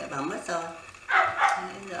ông lại bảo mất rồi.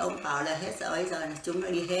 Rồi ông bảo là hết rồi chúng nó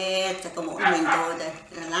đi hết, cho có mỗi mình tôi đây.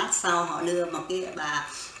 Lát sau họ đưa một cái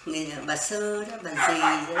bà sơ đó, bà dì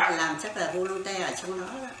đó, làm chắc là volunteer ở trong đó,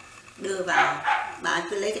 đưa vào. Bà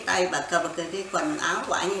cứ lấy cái tay bà cầm cái quần áo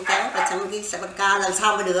của anh ấy kéo vào trong cái xe băng ca làm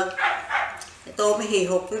sao mà được. Tôi mới hì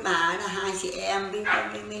hục với bà là hai chị em mới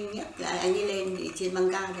nhấc lại anh ấy lên thì trên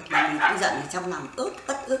băng ca được, mà mình cũng giận ở trong lòng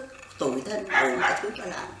bất ức tủi thân đủ mọi thứ cho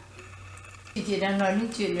làm. Chị đang nói những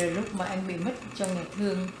chuyện là lúc mà anh bị mất trong nhà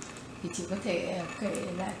thương, thì chị có thể kể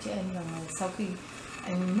lại cho em rằng sau khi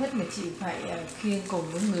anh mất mà chị phải khiêng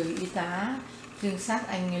cùng với người y tá thương xác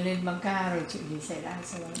anh lên băng ca, rồi chuyện gì xảy ra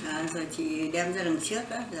sau đó? Rồi chị đem ra đằng trước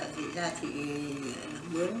đó, rồi chị ra chị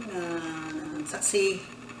mướn taxi.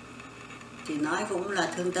 Chị nói cũng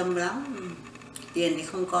là thương tâm lắm, tiền thì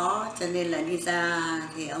không có, cho nên là đi ra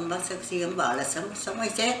thì ông bác taxi ông bảo là sống hay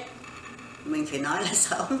chết. Mình phải nói là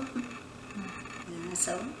sống.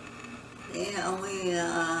 Sống. Thế ông ấy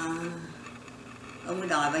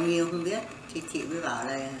đòi bao nhiêu không biết, thì chị mới bảo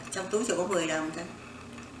là trong túi chỉ có 10 đồng thôi.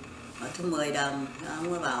 Ở thu 10 đồng,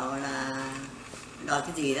 ông ấy bảo là đòi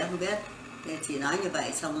cái gì đó không biết. Nên chị nói như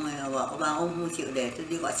vậy xong rồi bảo ông không chịu để tôi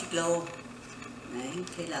đi gọi xích lô. Đấy,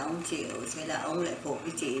 thế là ông chịu, thế là ông lại phụ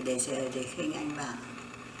với chị để khinh anh vào.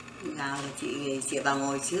 Nào là chị vào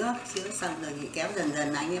ngồi trước xong rồi chị kéo dần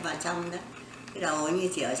dần anh ấy vào trong đó. Cái đầu ấy như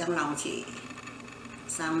chỉ ở trong lòng chị.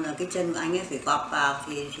 Xong rồi cái chân của anh ấy phải gọp vào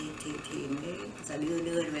thì mới giờ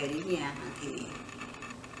đưa về đến nhà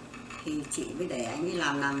thì chị mới để anh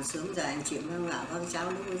ấy nằm xuống, giờ anh chị mới bảo con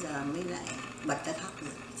cháu lúc bây giờ mới lại bật ra khóc được.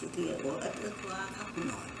 Chị kia ố ớt ức quá khóc không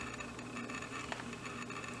nổi.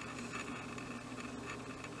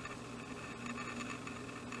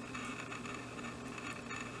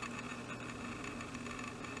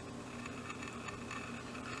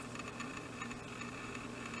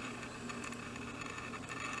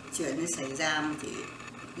 Chuyện nó xảy ra mà chị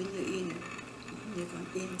cứ như in, như con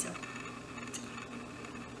in trong.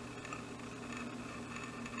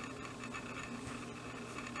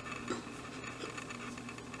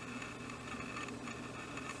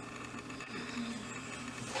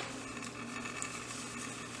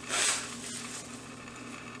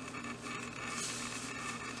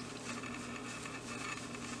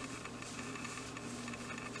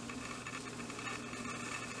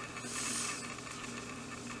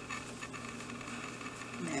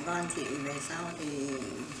 Mẹ con chị về sau thì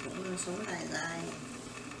cũng sống dài.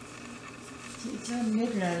 Chị chưa biết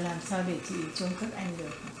là làm sao để chị chôn cất anh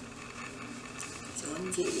được.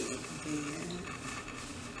 Chốn chị thì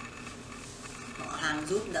họ hàng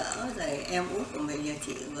giúp đỡ, rồi em út của mình nhà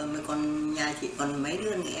chị, và mình còn nhà chị còn mấy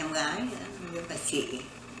đứa người em gái nữa với cả chị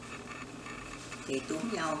thì túm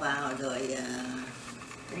nhau vào rồi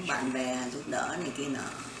cũng bạn bè giúp đỡ này kia nọ,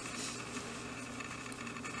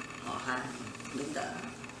 họ hàng giúp đỡ.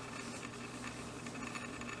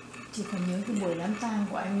 Chị còn nhớ cái buổi đám tang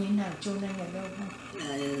của anh như thế nào, chôn anh ở đâu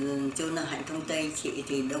không? Chôn ở Hạnh Thông Tây, chị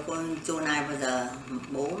thì đâu có chôn ai bao giờ,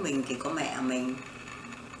 bố mình thì có mẹ mình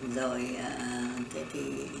rồi, thế thì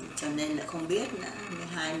cho nên là không biết nữa.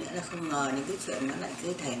 Hai nữa là không ngờ những cái chuyện nó lại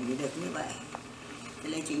cứ thể được như vậy. Thế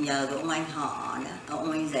nên chị nhờ cái ông anh họ đó,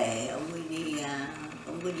 ông anh rể, ông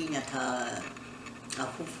ấy đi nhà thờ ở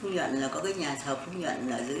khu Phú Nhuận, là có cái nhà thờ Phú Nhuận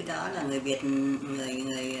ở dưới đó là người Việt,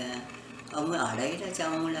 người ông ấy ở đấy đó,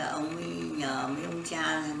 trong là ông ấy nhờ mấy ông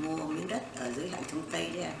cha mua miếng đất ở dưới Hạnh Thông Tây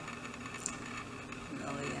đấy.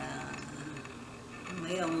 Rồi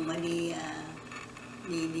mấy ông mới đi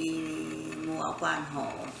mua áo quan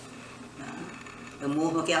hộ đó. Rồi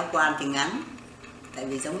mua một cái áo quan thì ngắn, tại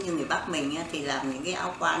vì giống như người Bắc mình á, thì làm những cái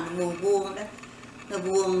áo quan nó mua vuông đó, nó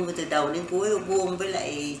vuông từ đầu đến cuối, vuông với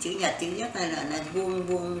lại chữ nhật này là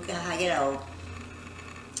vuông hai cái đầu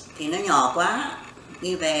thì nó nhỏ quá.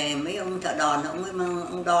 Đi về mấy ông thợ đòn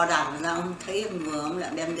ông đo đạc ra, ông thấy ông vừa ông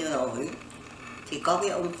lại đem đưa đổi. Thì có cái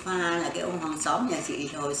ông Pha là cái ông hàng xóm nhà chị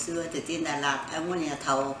hồi xưa từ trên Đà Lạt, ông có nhà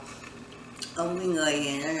thầu, ông cái người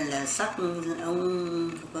là sắc,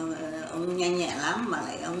 ông nhanh nhẹn lắm mà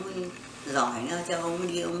lại ông ấy giỏi nữa, cho ông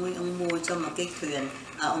đi ông mua cho một cái thuyền,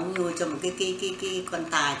 ông mua cho một cái con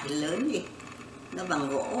tài thì lớn gì, nó bằng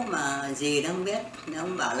gỗ mà gì đó không biết.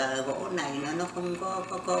 Ông bảo là gỗ này nó không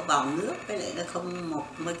có vòng nước, với lại nó không một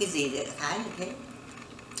mấy cái gì để khái như thế.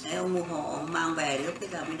 Đấy, ông mua hộ, ông mang về, lúc bây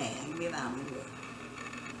giờ mới để anh mới vào mới được.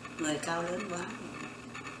 Người cao lớn quá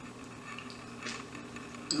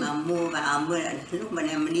mà mua vào, lúc mà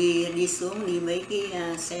em đi xuống, đi mấy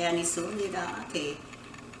cái xe đi xuống dưới đó thì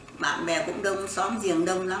bạn bè cũng đông, xóm giềng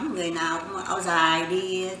đông lắm, người nào cũng áo dài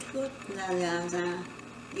đi thướt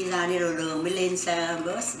ra đi đầu đường mới lên xe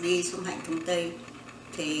bus đi xuống Hạnh Thông Tây.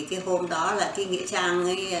 Thì cái hôm đó là cái nghĩa trang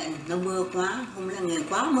ấy nó mưa quá, hôm là người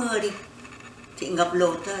quá mưa đi thì ngập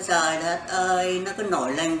lụt thôi, trời đất ơi, nó cứ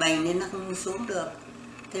nổi lềnh bềnh nên nó không xuống được.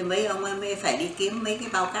 Thì mấy ông ấy mới phải đi kiếm mấy cái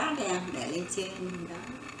bao cát để lên trên đó.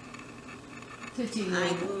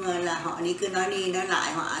 Ai cũng là họ cứ nói đi nói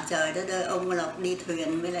lại, họ trời đất ơi, ông Lộc đi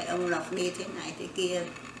thuyền với lại ông Lộc đi thế này thế kia,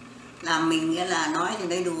 làm mình nghĩa là nói thì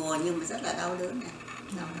đây đùa nhưng mà rất là đau đớn này,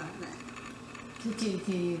 đau đớn này. Thưa chị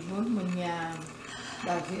thì với một nhà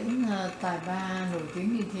đạo diễn tài ba nổi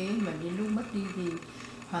tiếng như thế mà đến lúc mất đi thì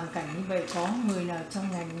hoàn cảnh như vậy, có người nào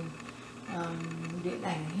trong ngành điện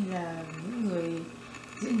ảnh hay là những người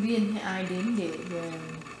diễn viên hay ai đến để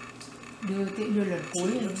đưa lần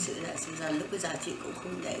cuối? Lúc bây giờ chị cũng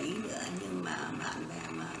không để ý nữa, nhưng mà bạn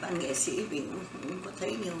bè mà bạn nghệ sĩ mình cũng có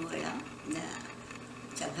thấy nhiều người lắm.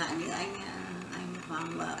 Chẳng hạn như anh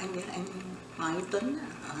Hoàng, anh Hoàng Anh Tuấn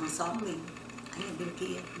ở hàng xóm mình, anh ở bên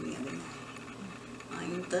kia, mình ở bên này.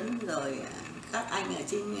 Hoàng Anh Tuấn rồi các anh ở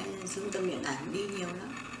trên trung tâm điện ảnh đi nhiều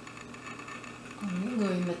lắm. Còn những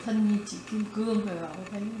người mà thân như chị Kim Cương phải bảo có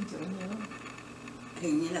thấy, chị có nhớ không?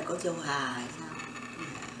 hình như là có châu Hà hay sao.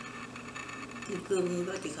 Kim Cương như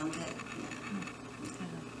vậy thì không thể.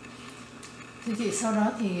 Thế thì sau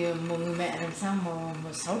đó thì một người mẹ làm sao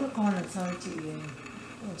mà 6 đứa con làm sao chị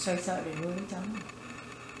xoay sở để nuôi các cháu?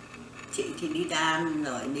 Chị thì đi đan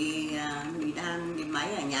rồi đi đan đi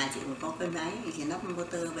máy ở nhà, chị cũng có cái máy thì chị lắp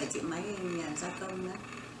motor về chị máy nhà gia công đó,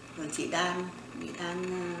 rồi chị đan đi đan.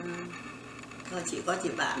 Thôi chị có chị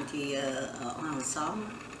bạn thì ở hàng xóm,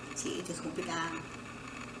 chị thì không biết đan,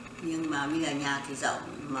 nhưng mà bây giờ nhà thì rộng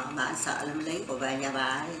mà bà sợ lắm lấy của về nhà bà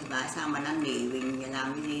ấy, bà ấy sao mà năn nỉ mình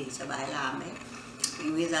làm cái gì thì cho bà ấy làm ấy.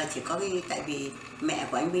 Thì bây giờ chỉ có cái tại vì mẹ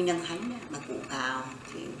của anh Minh Đăng Khánh ấy, bà cụ vào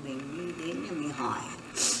thì mình đi đến mình hỏi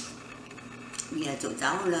bây giờ chỗ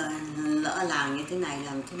cháu lỡ làng như thế này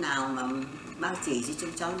làm thế nào mà bác chỉ cho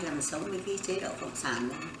chúng cháu làm sống với cái chế độ cộng sản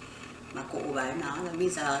đấy. Mà cụ bà ấy nói là bây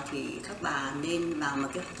giờ thì các bà nên vào một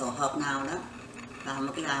cái tổ hợp nào đó, vào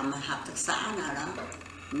một cái làm hợp tác xã nào đó,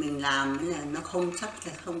 mình làm là nó không chắc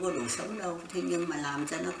là không có đủ sống đâu, thế nhưng mà làm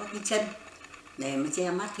cho nó có cái chân để mà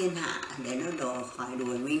che mắt thiên hạ, để nó khỏi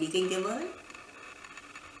đuổi mình đi kinh tế mới.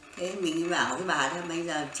 Thế mình bảo cái bà đó bây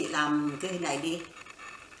giờ chị làm cái này đi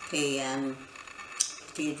thì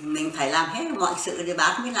mình phải làm hết mọi sự để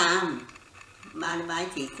bác mới làm. Bà ấy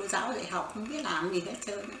chỉ cô giáo dạy học không biết làm gì hết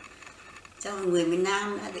trơn. Cho người miền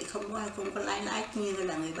Nam đã để không có lái lách như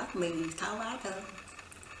là người Bắc mình tháo vát thôi.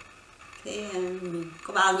 Thế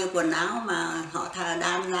có bao nhiêu quần áo mà họ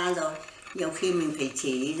đan ra rồi, nhiều khi mình phải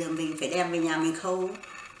chỉ rồi mình phải đem về nhà mình khâu.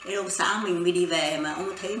 Thế ông xã mình mới đi về mà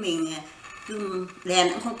ông thấy mình đèn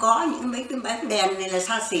cũng không có, những mấy cái đèn này là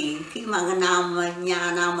xa xỉ, khi mà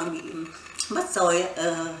nhà nào mà bị mất rồi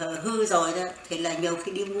hư rồi đó thì là nhiều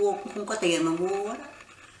khi đi mua cũng không có tiền mà mua đó.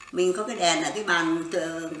 Mình có cái đèn ở cái bàn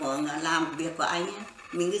của làm việc của anh ấy,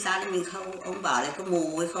 mình cứ ra đây mình khâu, ông bảo là có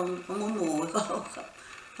mù hay không, có muốn mù hay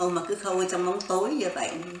không mà cứ khâu trong bóng tối như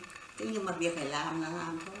vậy. Thế nhưng mà việc phải làm là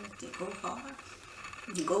làm thôi, chỉ có khó,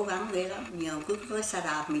 mình cố gắng ghê lắm, nhiều cứ có xe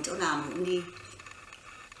đạp mình chỗ nào mình cũng đi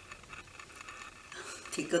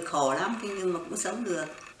thì cực khổ lắm, thế nhưng mà cũng sống được.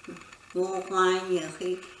 Ngô khoai nhiều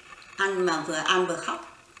khi ăn mà vừa ăn vừa khóc.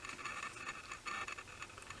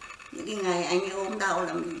 Những cái ngày anh ấy ốm đau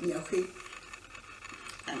là mình nhiều khi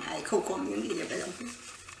thằng ấy không có những gì để phải làm.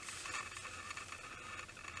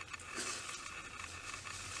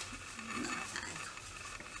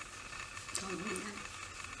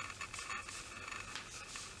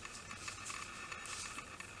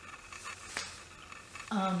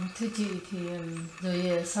 Thưa chị thì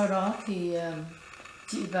rồi sau đó thì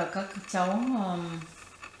chị và các cháu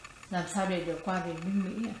làm sao để được qua đến bên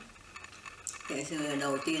Mỹ ạ? Cái sự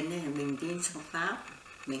đầu tiên là mình đi sang Pháp,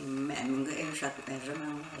 mẹ mình có em sạch về rất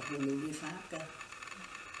lâu thì mình đi Pháp cơ.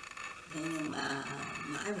 Thế nhưng mà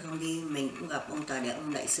mãi mà không đi, mình cũng gặp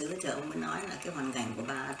ông đại sứ, thì ông mới nói là cái hoàn cảnh của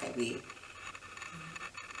bà, tại vì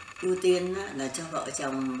ưu tiên là cho vợ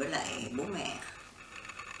chồng với lại bố mẹ,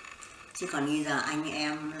 chứ còn bây giờ anh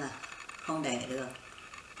em là không để được.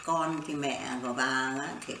 Con thì mẹ của bà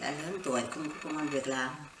thì đã lớn tuổi, không có công ăn việc làm,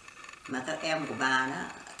 mà các em của bà đó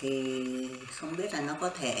thì không biết là nó có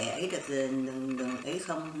thể ấy được đường ấy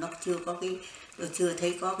không, nó chưa có tôi chưa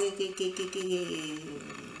thấy có cái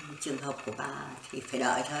trường hợp của bà thì phải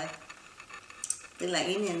đợi thôi. Tức là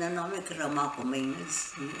ý như nó nói về cái rờ mọc của mình,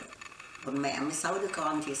 một mẹ với 6 đứa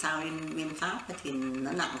con thì sao lên bên Pháp thì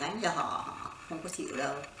nó nặng gánh cho họ không có chịu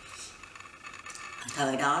đâu.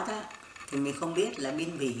 Thời đó thì mình không biết là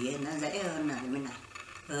bên Bỉ nó dễ hơn là bên này,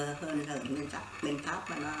 hơn là bên Pháp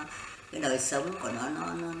mà nó cái đời sống của nó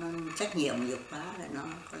trách nhiệm nhiều quá là nó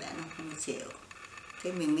có lẽ nó không chịu.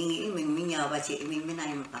 Thế mình mới nghĩ mình mới nhờ bà chị mình bên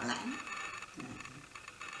này mà bảo lãnh.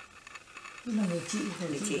 Tức là người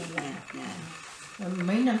chị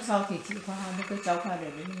mấy năm sau thì chị qua với cái cháu qua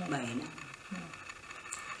để đến này 7 năm.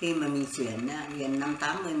 Khi mà mình chuyển liền năm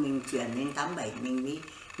 80 mình chuyển đến 87 mình đi,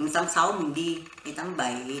 86 mình đi, đến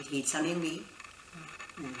 87 thì sang đến Mỹ.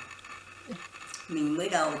 Mình mới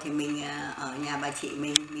đầu thì mình ở nhà bà chị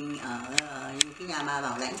mình ở cái nhà bà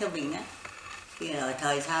bảo lãnh cho mình á. Thì ở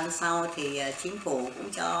thời gian sau thì chính phủ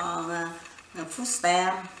cũng cho food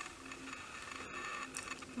stamp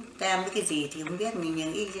với cái gì thì không biết, mình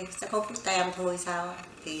nghĩ sẽ có food stamp thôi sao.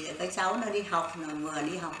 Thì cái cháu nó đi học, nó vừa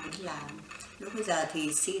đi học vừa đi làm. Lúc bây giờ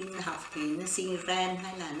thì xin học thì nó xin grant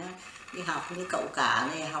hay là nó đi học như cậu cả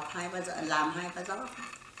này, học 2-3 giờ, làm 2-3 job,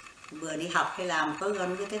 vừa đi học hay làm, có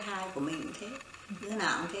gần cái thứ hai của mình cũng thế, đứa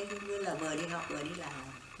nào cũng thế, cứ là vừa đi học vừa đi làm.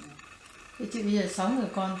 Thế chị bây giờ 6 người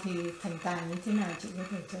con thì thành tài như thế nào chị có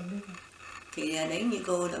thể cho biết không? Thì đấy như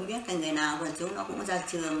cô đã biết là người nào của chúng nó cũng ra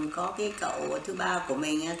trường, có cái cậu thứ ba của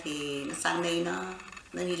mình thì nó sang đây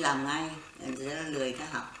nó đi làm ngay, nó lười ra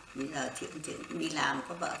học. bây giờ chị đi làm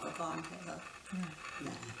có vợ có con thế thôi.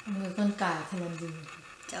 Dạ. Người con cả thì làm gì?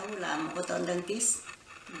 Cháu làm ô tô dentist.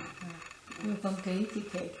 Người con kế chị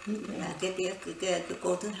kể Là cái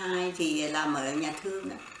cô thứ hai thì làm ở nhà thương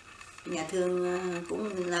đó. Nhà thương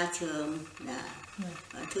cũng ra trường. Dạ.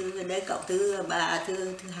 Thứ đấy cậu thứ ba,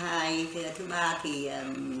 thứ hai, thứ ba thì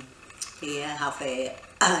học về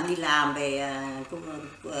đi làm về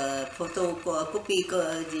photo copy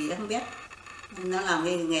gì đó không biết, nó làm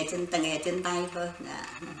cái nghề chân tay thôi.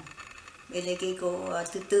 Dạ. Bên đây cái cô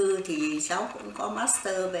thứ tư thì cháu cũng có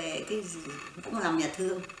master về cái gì, cũng làm nhà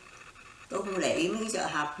thương. Tôi không để ý mấy cái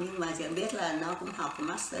chỗ học nhưng mà chỉ biết là nó cũng học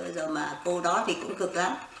master rồi, mà cô đó thì cũng cực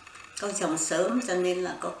lắm, có chồng sớm cho nên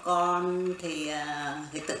là có con thì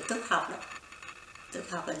tự tức học đó.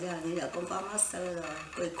 Tức học là bây giờ cũng có master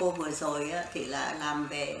rồi. Cô vừa rồi thì là làm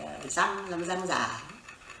về làm răng giả.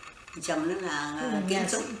 Chồng nó là kiến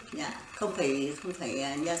trúc, dạ. không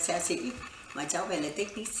phải nhà xe sĩ, mà cháu về là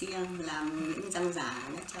technician làm những răng giả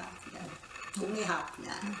nó cho. Dạ. Cũng đi học.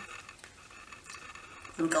 Dạ.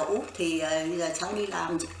 Còn cậu Út thì bây giờ cháu đi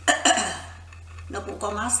làm nó cũng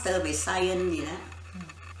có master về science gì đó.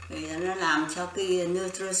 Rồi nó làm cho cái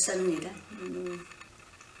nutrition gì đó.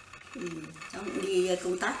 Cháu cũng đi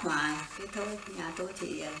công tác ngoài, thế thôi, nhà tôi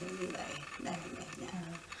thì như vậy. Đây.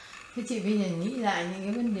 Thế chị bây giờ nghĩ lại những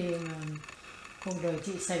cái vấn đề mà cuộc đời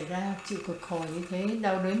chị xảy ra, chịu cực khổ như thế,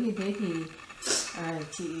 đau đớn như thế thì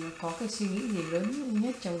chị có cái suy nghĩ gì lớn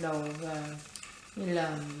nhất trong đầu, và như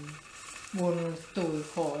là buồn, tủi,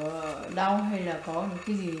 khổ, đau, hay là có những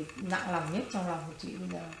cái gì nặng lòng nhất trong lòng của chị bây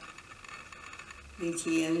giờ? Vì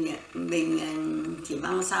mình chỉ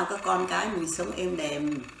mong sao các con cái mình sống êm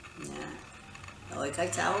đềm, rồi các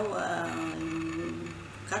cháu,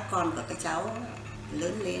 các con của các cháu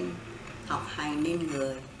lớn lên học hành nên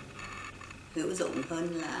người, hữu dụng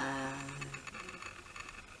hơn là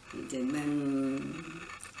để mình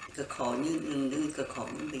cực khổ như mình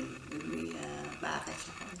với ba các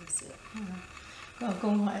cháu ngày xưa. Còn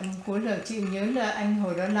câu hỏi cuối là chị nhớ là anh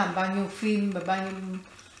hồi đó làm bao nhiêu phim và bao nhiêu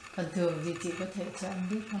phần thưởng gì, chị có thể cho anh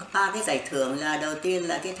biết không? Ba cái giải thưởng là đầu tiên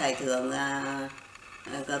là cái giải thưởng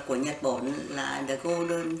của Nhật Bản là The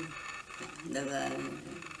Golden,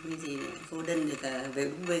 cái gì Golden được về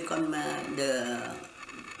búp bê con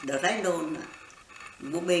The Red Dawn,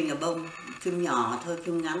 búp bê nhà bông, phim nhỏ thôi,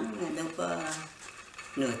 phim ngắn đâu có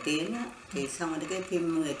nửa tiếng á. Thì xong rồi cái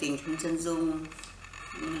phim Người tình trong chân dung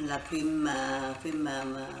là phim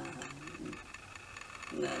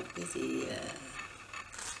cái gì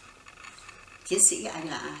chiến sĩ anh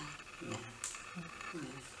là ai.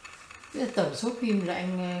 Tức là tổng số phim là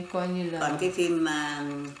anh coi như là... Còn cái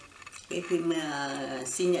phim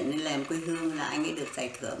xin nhận lên làm quê hương là anh ấy được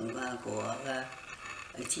giải thưởng của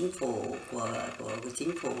chính phủ, của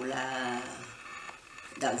chính phủ là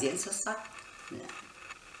đạo diễn xuất sắc.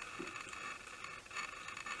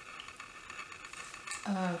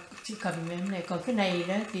 Chị cầm em này, còn cái này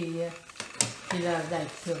đó thì là giải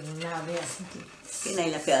thưởng nào đây ạ chị? Cái này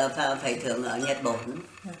là phải thưởng ở Nhật Bản.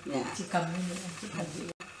 Chị cầm lên nữa, chị cầm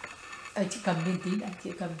chị cầm lên tí đã,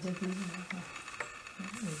 chị cầm cho tí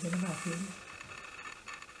để cho nó vào phím.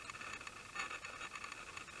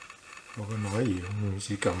 Không có nói gì không, mình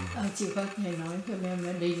chỉ cầm. Chị có thể nói cho em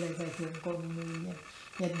là đây là giải thưởng của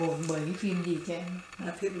Nhật Bản bởi cái phim gì cho em?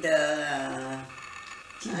 Phim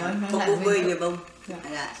chị nói lại búp bê nhà bông.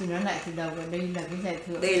 Chị nói lại từ đầu, và đây là cái giải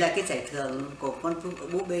thưởng. Đây là cái giải thưởng của con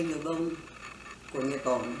búp bê nhà bông của Nhật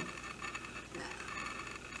Bản,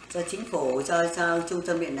 cho chính phủ, cho trung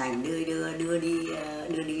tâm điện ảnh đưa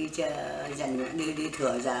đi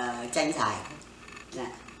thưởng ra tranh giải. Dạ.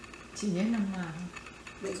 Chị nhớ năm nào không?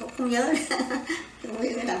 Mình cũng không nhớ không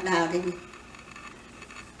biết cái năm nào thì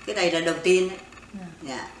cái này là đầu tiên đấy.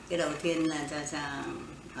 Dạ. Cái đầu tiên là cho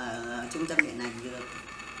ở trung tâm điện ảnh được.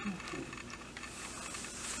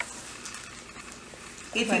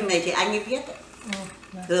 Cái phim này thì anh ấy viết đấy.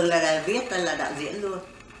 Thường là viết là đạo diễn luôn.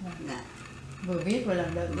 Dạ. Vừa viết vừa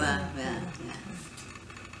làm đạo diễn. Vâng.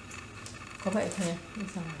 Có vậy thôi.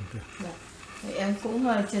 Dạ. Em cũng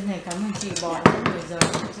chân thành cảm ơn chị bỏ rất nhiều giờ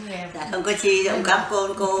giúp em. Dạ, không có chi, cũng cảm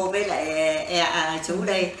ơn cô với lại chú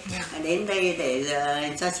đây đến đây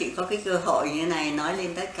để cho chị có cái cơ hội như này nói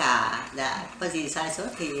lên tất cả. Dạ, có gì sai sót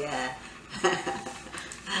thì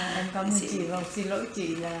em cảm ơn chị và xin lỗi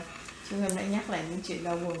chị là chúng em đã nhắc lại những chuyện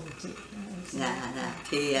đau buồn của chị. Dạ,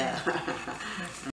 thì